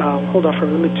contribute. Hold on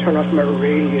let me turn off my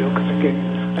radio because I'm getting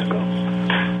this echo.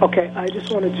 Okay, I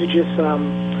just wanted to just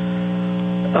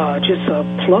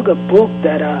plug a book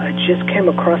that I just came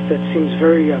across that seems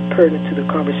very pertinent to the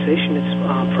conversation. It's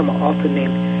from an author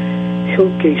named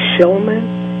Hilke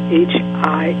Schellmann, HILKE_SCHLLMANN,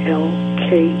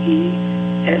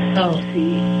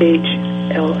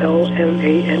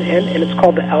 and it's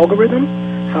called The Algorithm: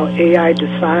 How AI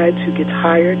Decides Who Gets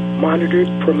Hired, Monitored,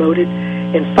 Promoted,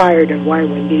 and Fired, and Why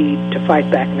We Need to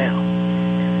Fight Back Now.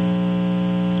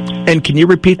 And can you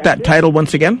repeat that title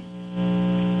once again?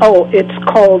 Oh, it's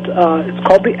called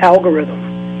The Algorithm,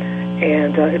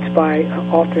 and it's by an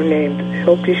author named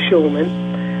Hilke Schellmann,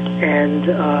 and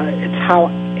it's how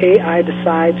AI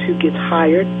decides who gets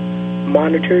hired,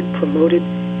 monitored, promoted,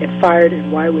 and fired,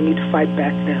 and why we need to fight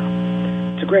back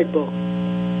now. It's a great book.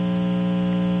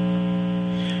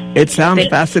 It sounds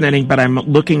fascinating, but I'm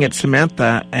looking at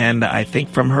Samantha, and I think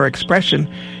from her expression,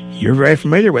 you're very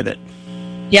familiar with it.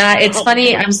 Yeah, it's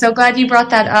funny. I'm so glad you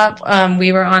brought that up.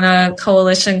 We were on a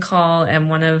coalition call, and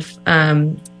one of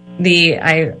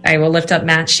I will lift up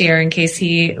Matt Scheer in case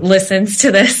he listens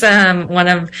to this. One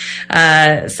of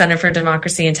Center for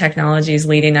Democracy and Technology's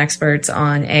leading experts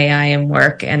on AI and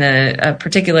work, and a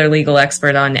particular legal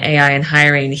expert on AI and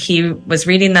hiring. He was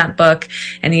reading that book,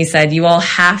 and he said, "You all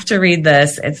have to read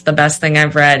this. It's the best thing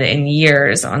I've read in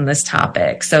years on this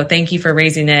topic." So thank you for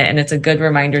raising it, and it's a good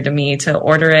reminder to me to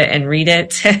order it and read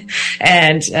it,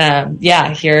 and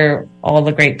hear all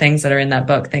the great things that are in that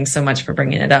book. Thanks so much for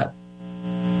bringing it up.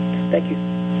 Thank you.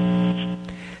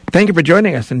 Thank you for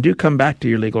joining us, and do come back to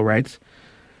Your Legal Rights.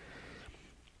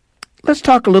 Let's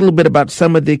talk a little bit about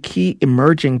some of the key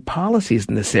emerging policies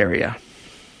in this area.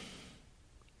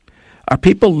 Are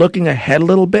people looking ahead a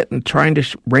little bit and trying to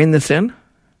rein this in?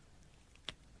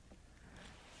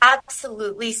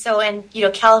 Absolutely. So in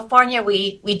California,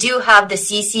 we do have the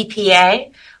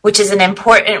CCPA, which is an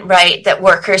important right that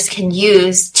workers can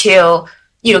use to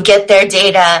get their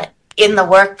data in the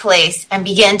workplace and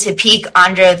begin to peek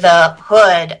under the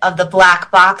hood of the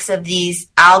black box of these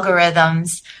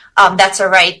algorithms. That's a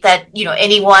right that,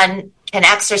 anyone can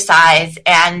exercise,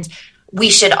 and we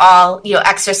should all,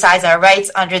 exercise our rights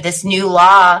under this new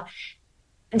law.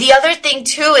 The other thing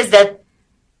too is that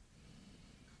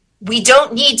we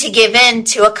don't need to give in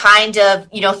to a kind of,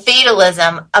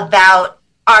 fatalism about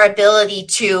our ability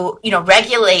to,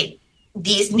 regulate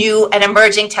these new and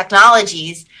emerging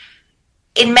technologies.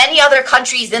 In many other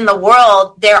countries in the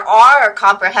world, there are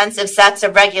comprehensive sets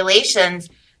of regulations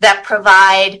that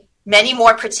provide many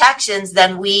more protections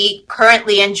than we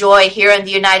currently enjoy here in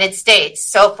the United States.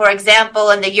 So, for example,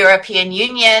 in the European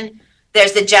Union,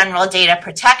 there's the General Data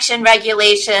Protection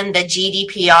Regulation, the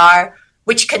GDPR,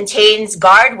 which contains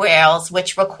guardrails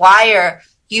which require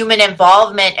human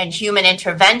involvement and human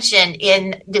intervention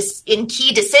in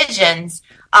key decisions,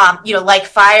 like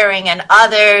firing and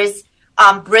others.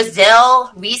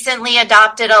 Brazil recently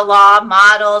adopted a law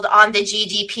modeled on the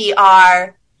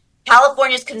GDPR.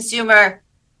 California's Consumer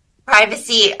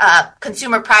Privacy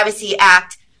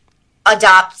Act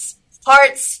adopts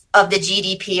parts of the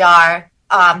GDPR.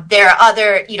 There are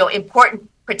other, important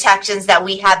protections that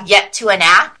we have yet to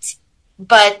enact,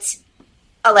 but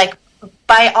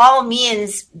by all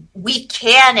means, we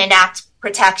can enact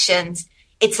protections.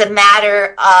 It's a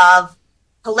matter of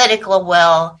political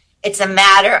will. It's a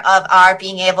matter of our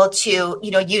being able to,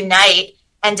 unite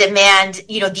and demand,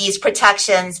 these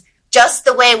protections just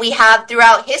the way we have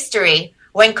throughout history.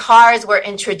 When cars were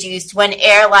introduced, when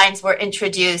airlines were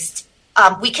introduced,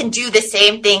 we can do the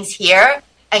same things here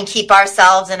and keep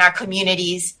ourselves and our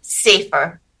communities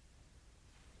safer.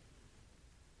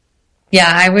 Yeah,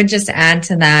 I would just add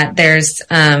to that. There's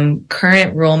current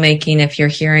rulemaking, if you're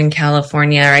here in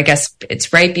California, or I guess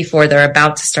it's right before they're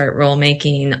about to start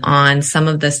rulemaking on some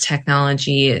of this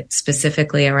technology,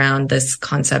 specifically around this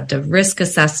concept of risk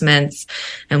assessments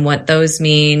and what those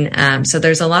mean. So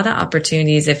there's a lot of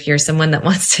opportunities if you're someone that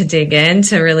wants to dig in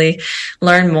to really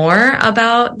learn more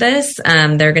about this.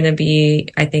 They're going to be,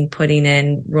 I think, putting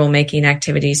in rulemaking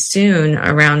activities soon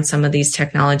around some of these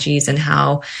technologies and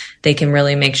how they can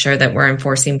really make sure that we're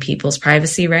enforcing people's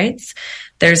privacy rights.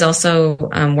 There's also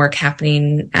work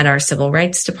happening at our Civil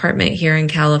Rights Department here in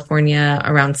California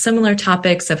around similar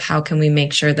topics of how can we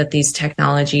make sure that these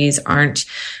technologies aren't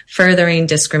furthering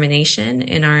discrimination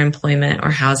in our employment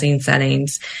or housing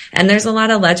settings. And there's a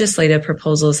lot of legislative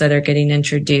proposals that are getting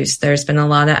introduced. There's been a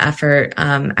lot of effort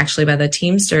actually by the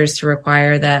Teamsters to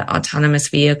require that autonomous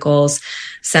vehicles,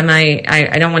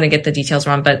 I don't want to get the details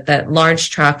wrong, but that large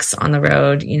trucks on the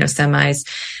road, semis,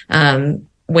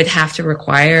 would have to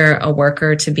require a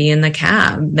worker to be in the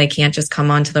cab. They can't just come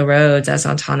onto the roads as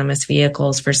autonomous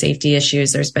vehicles for safety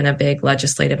issues. There's been a big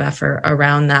legislative effort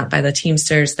around that by the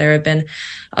Teamsters. There have been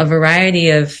a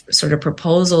variety of sort of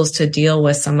proposals to deal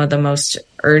with some of the most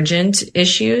urgent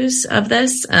issues of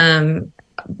this,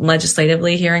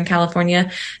 legislatively here in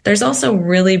California. There's also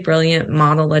really brilliant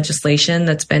model legislation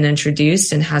that's been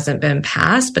introduced and hasn't been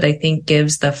passed, but I think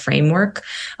gives the framework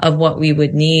of what we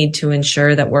would need to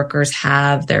ensure that workers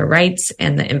have their rights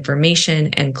and the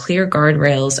information and clear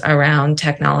guardrails around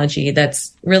technology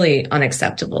that's really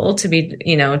unacceptable to be,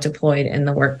 deployed in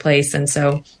the workplace. And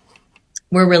so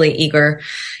we're really eager,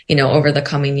 over the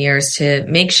coming years to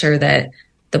make sure that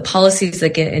the policies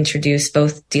that get introduced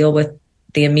both deal with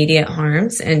the immediate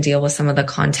harms and deal with some of the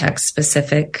context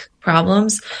specific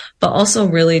problems, but also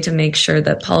really to make sure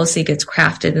that policy gets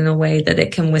crafted in a way that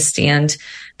it can withstand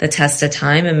the test of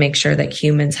time and make sure that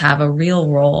humans have a real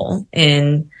role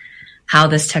in how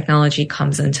this technology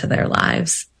comes into their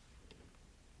lives.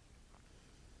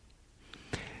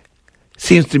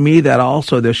 Seems to me that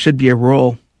also there should be a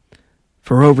role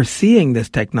for overseeing this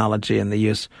technology and the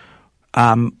use.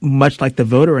 Much like the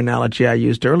voter analogy I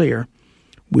used earlier,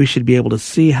 we should be able to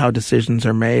see how decisions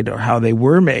are made or how they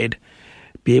were made,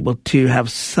 be able to have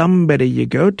somebody you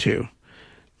go to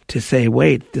say,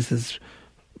 wait, this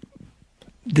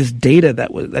data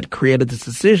that created this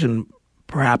decision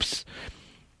perhaps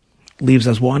leaves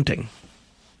us wanting.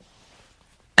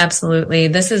 Absolutely.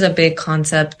 This is a big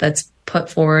concept that's put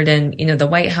forward in, the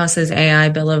White House's AI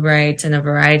Bill of Rights and a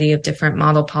variety of different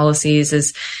model policies.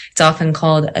 It's often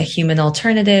called a human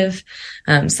alternative.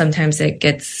 Sometimes it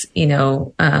gets,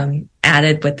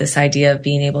 added with this idea of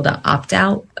being able to opt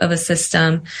out of a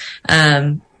system.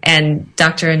 And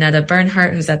Dr. Annetta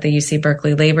Bernhardt, who's at the UC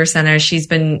Berkeley Labor Center, she's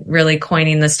been really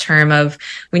coining this term of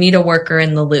we need a worker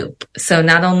in the loop. So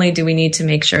not only do we need to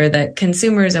make sure that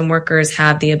consumers and workers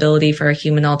have the ability for a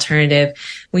human alternative,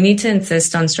 we need to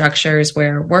insist on structures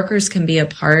where workers can be a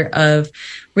part of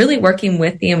really working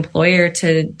with the employer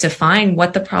to define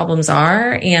what the problems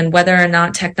are and whether or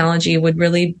not technology would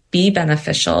really be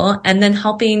beneficial. And then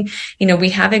helping, we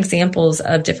have examples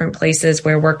of different places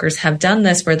where workers have done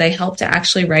this, where they help to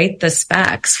actually write the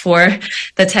specs for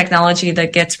the technology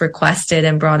that gets requested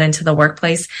and brought into the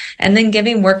workplace. And then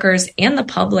giving workers and the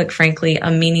public, frankly,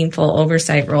 a meaningful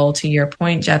oversight role, to your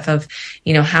point, Jeff, of,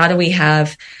 how do we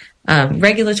have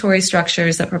regulatory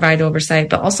structures that provide oversight,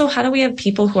 but also how do we have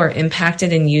people who are impacted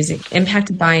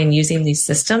by and using these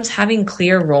systems having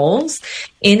clear roles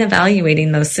in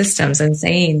evaluating those systems and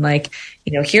saying, like,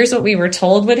 here's what we were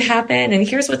told would happen and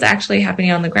here's what's actually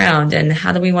happening on the ground, and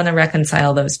how do we want to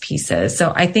reconcile those pieces?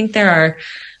 So I think there are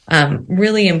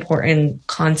really important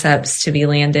concepts to be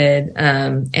landed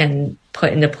and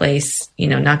put into place,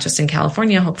 not just in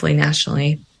California, hopefully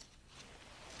nationally.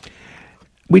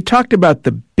 We talked about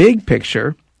the big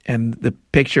picture and the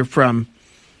picture from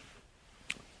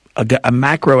a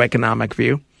macroeconomic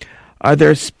view. Are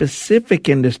there specific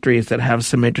industries that have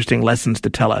some interesting lessons to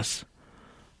tell us?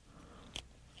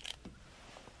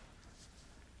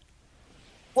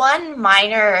 One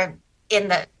canary in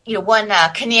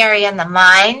the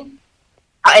mine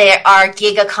are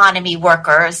gig economy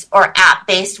workers or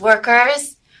app-based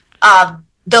workers.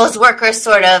 Those workers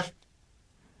sort of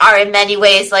are in many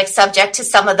ways subject to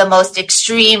some of the most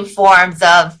extreme forms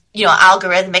of,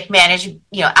 algorithmic management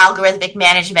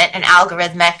and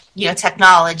algorithmic,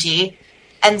 technology.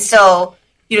 And so,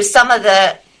 some of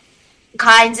the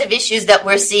kinds of issues that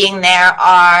we're seeing there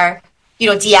are,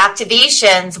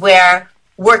 deactivations where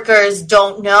workers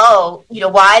don't know,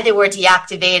 why they were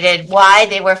deactivated, why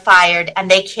they were fired,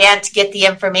 and they can't get the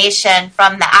information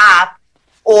from the app.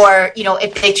 Or,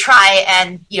 if they try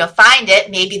and, find it,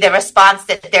 maybe the response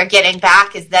that they're getting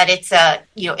back is that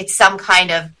it's some kind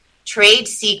of trade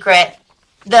secret.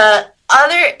 The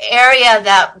other area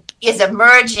that is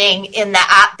emerging in the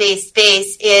app-based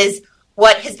space is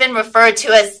what has been referred to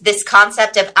as this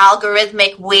concept of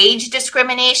algorithmic wage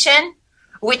discrimination,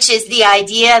 which is the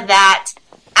idea that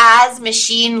as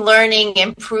machine learning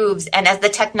improves and as the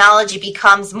technology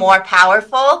becomes more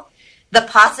powerful, the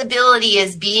possibility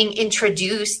is being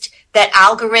introduced that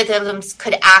algorithms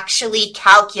could actually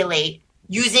calculate,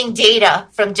 using data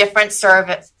from different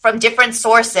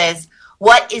sources,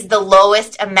 what is the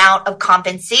lowest amount of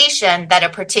compensation that a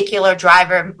particular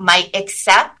driver might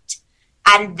accept,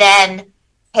 and then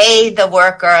pay the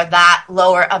worker that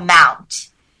lower amount.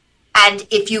 And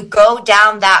if you go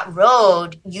down that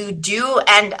road, you do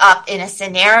end up in a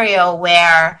scenario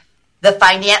where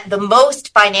the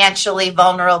most financially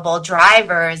vulnerable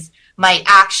drivers might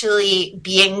actually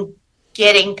be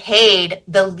getting paid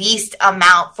the least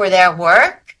amount for their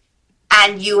work.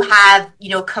 And you have,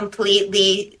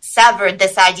 completely severed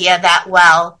this idea that,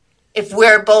 well, if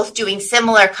we're both doing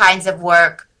similar kinds of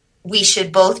work, we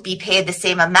should both be paid the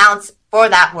same amounts for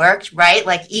that work, right?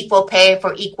 Like equal pay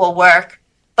for equal work.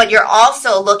 But you're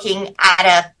also looking at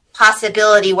a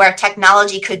possibility where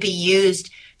technology could be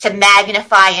used to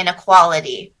magnify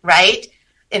inequality, right?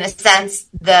 In a sense,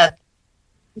 the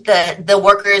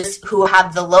workers who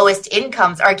have the lowest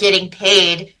incomes are getting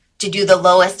paid to do the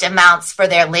lowest amounts for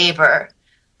their labor.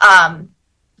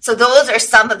 So those are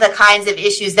some of the kinds of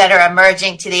issues that are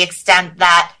emerging, to the extent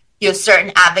that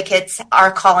certain advocates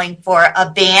are calling for a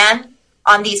ban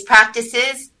on these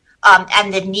practices,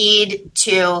 and the need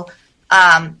to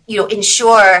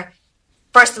ensure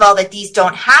first of all, that these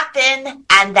don't happen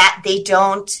and that they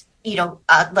don't,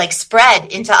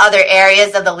 spread into other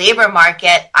areas of the labor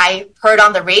market. I heard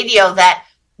on the radio that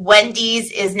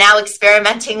Wendy's is now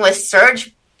experimenting with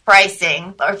surge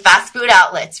pricing, or fast food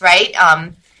outlets, right?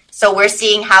 So we're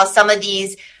seeing how some of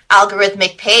these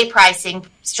algorithmic pay pricing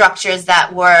structures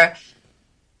that were,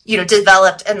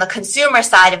 developed in the consumer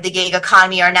side of the gig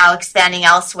economy are now expanding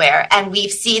elsewhere. And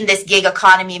we've seen this gig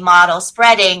economy model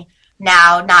spreading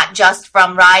now, not just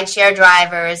from rideshare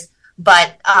drivers,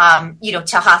 but,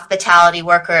 to hospitality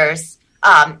workers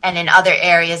and in other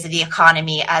areas of the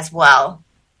economy as well.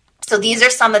 So these are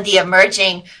some of the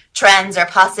emerging trends or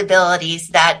possibilities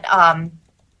that,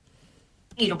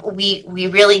 we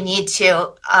really need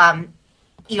to,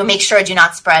 make sure do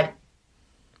not spread.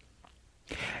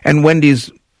 And Wendy's,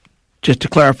 just to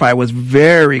clarify, was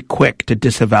very quick to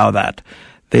disavow that.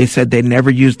 They said they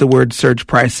never used the word surge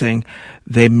pricing.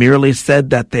 They merely said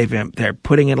that they're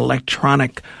putting in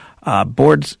electronic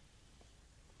boards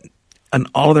on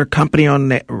all their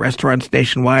company-owned restaurants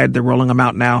nationwide. They're rolling them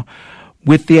out now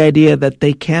with the idea that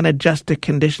they can adjust to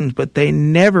conditions, but they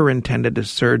never intended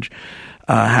to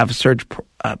have surge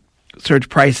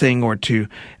pricing or to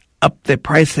up the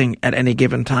pricing at any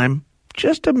given time,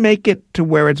 just to make it to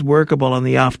where it's workable on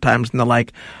the off times and the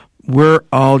like. We're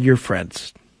all your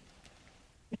friends.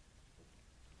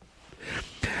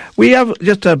 We have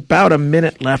just about a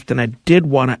minute left, and I did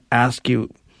want to ask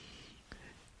you,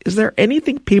 is there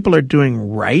anything people are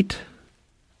doing right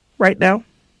now?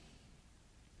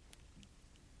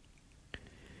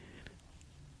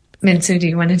 Minsu, do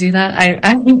you want to do that?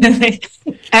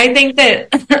 I think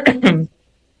that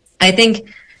I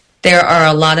think there are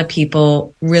a lot of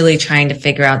people really trying to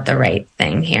figure out the right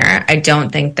thing here. I don't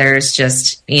think there's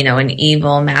just, an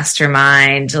evil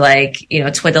mastermind,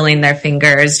 twiddling their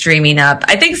fingers, dreaming up.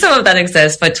 I think some of that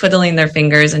exists, but twiddling their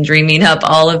fingers and dreaming up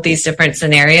all of these different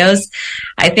scenarios.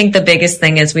 I think the biggest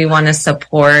thing is we want to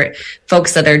support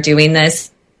folks that are doing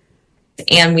this.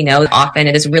 And we know often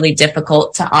it is really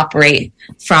difficult to operate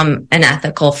from an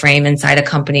ethical frame inside a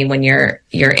company when your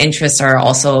interests are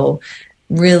also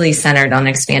really centered on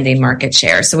expanding market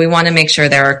share. So we want to make sure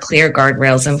there are clear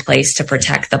guardrails in place to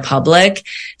protect the public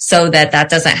so that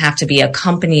doesn't have to be a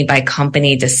company by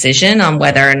company decision on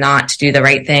whether or not to do the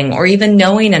right thing or even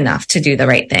knowing enough to do the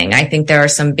right thing. I think there are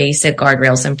some basic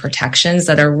guardrails and protections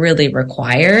that are really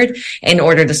required in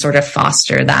order to sort of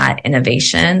foster that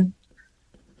innovation.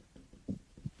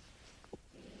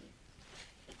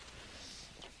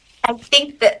 I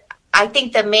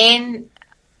think the main,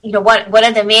 one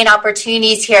of the main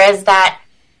opportunities here is that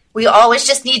we always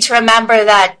just need to remember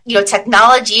that,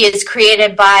 technology is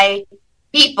created by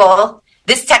people.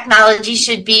 This technology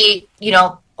should be,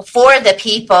 for the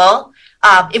people.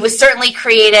 It was certainly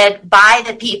created by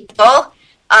the people.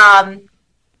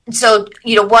 So,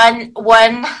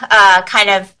 one kind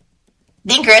of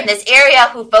thinker in this area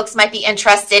who folks might be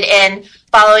interested in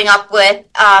following up with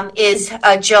is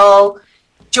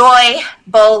Joy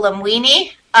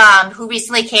Buolamwini, who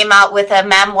recently came out with a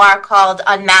memoir called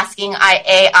Unmasking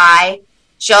AI.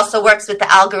 She also works with the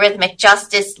Algorithmic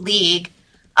Justice League.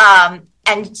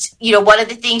 And, one of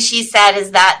the things she said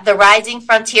is that the rising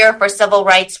frontier for civil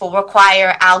rights will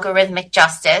require algorithmic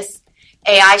justice.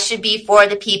 AI should be for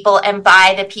the people and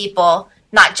by the people,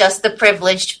 not just the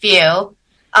privileged few.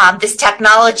 This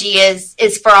technology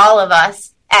is for all of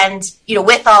us. And,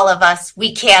 with all of us,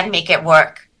 we can make it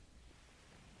work.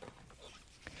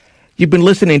 You've been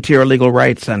listening to Your Legal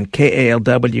Rights on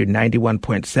KALW 91.7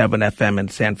 FM in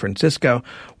San Francisco,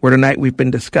 where tonight we've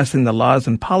been discussing the laws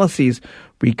and policies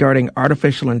regarding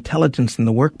artificial intelligence in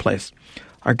the workplace.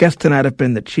 Our guests tonight have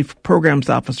been the Chief Programs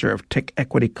Officer of Tech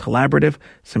Equity Collaborative,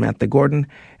 Samantha Gordon,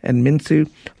 and Minsu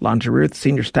Longeruth,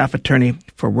 Senior Staff Attorney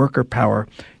for Worker Power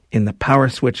in the Power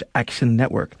Switch Action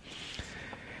Network.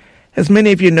 As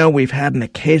many of you know, we've had an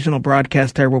occasional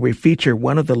broadcast here where we feature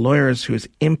one of the lawyers who's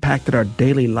impacted our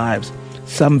daily lives,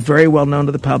 some very well known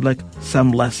to the public,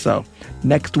 some less so.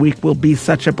 Next week will be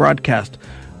such a broadcast.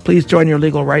 Please join Your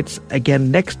Legal Rights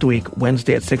again next week,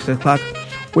 Wednesday at 6 o'clock,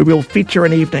 where we'll feature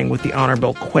an evening with the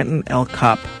Honorable Quentin L.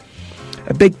 Kopp.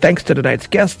 A big thanks to tonight's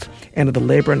guests and to the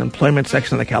Labor and Employment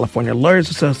section of the California Lawyers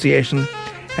Association,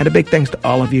 and a big thanks to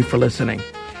all of you for listening.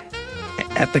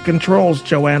 At the controls,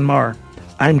 Joanne Marr.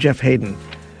 I'm Jeff Hayden.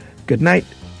 Good night,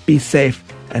 be safe,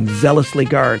 and zealously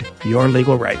guard your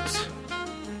legal rights.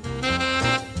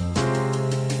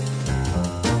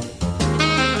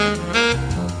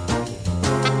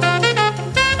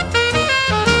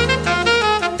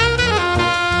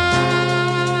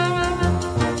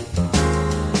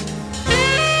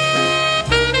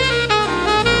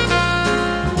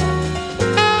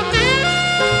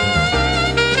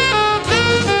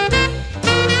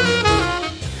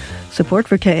 Support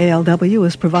for KALW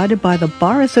is provided by the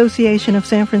Bar Association of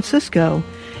San Francisco.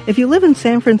 If you live in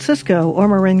San Francisco or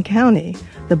Marin County,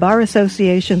 the Bar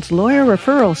Association's lawyer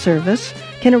referral service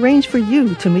can arrange for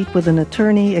you to meet with an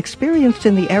attorney experienced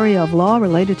in the area of law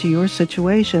related to your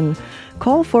situation.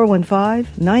 Call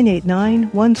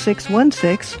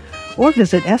 415-989-1616 or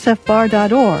visit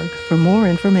sfbar.org for more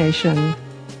information.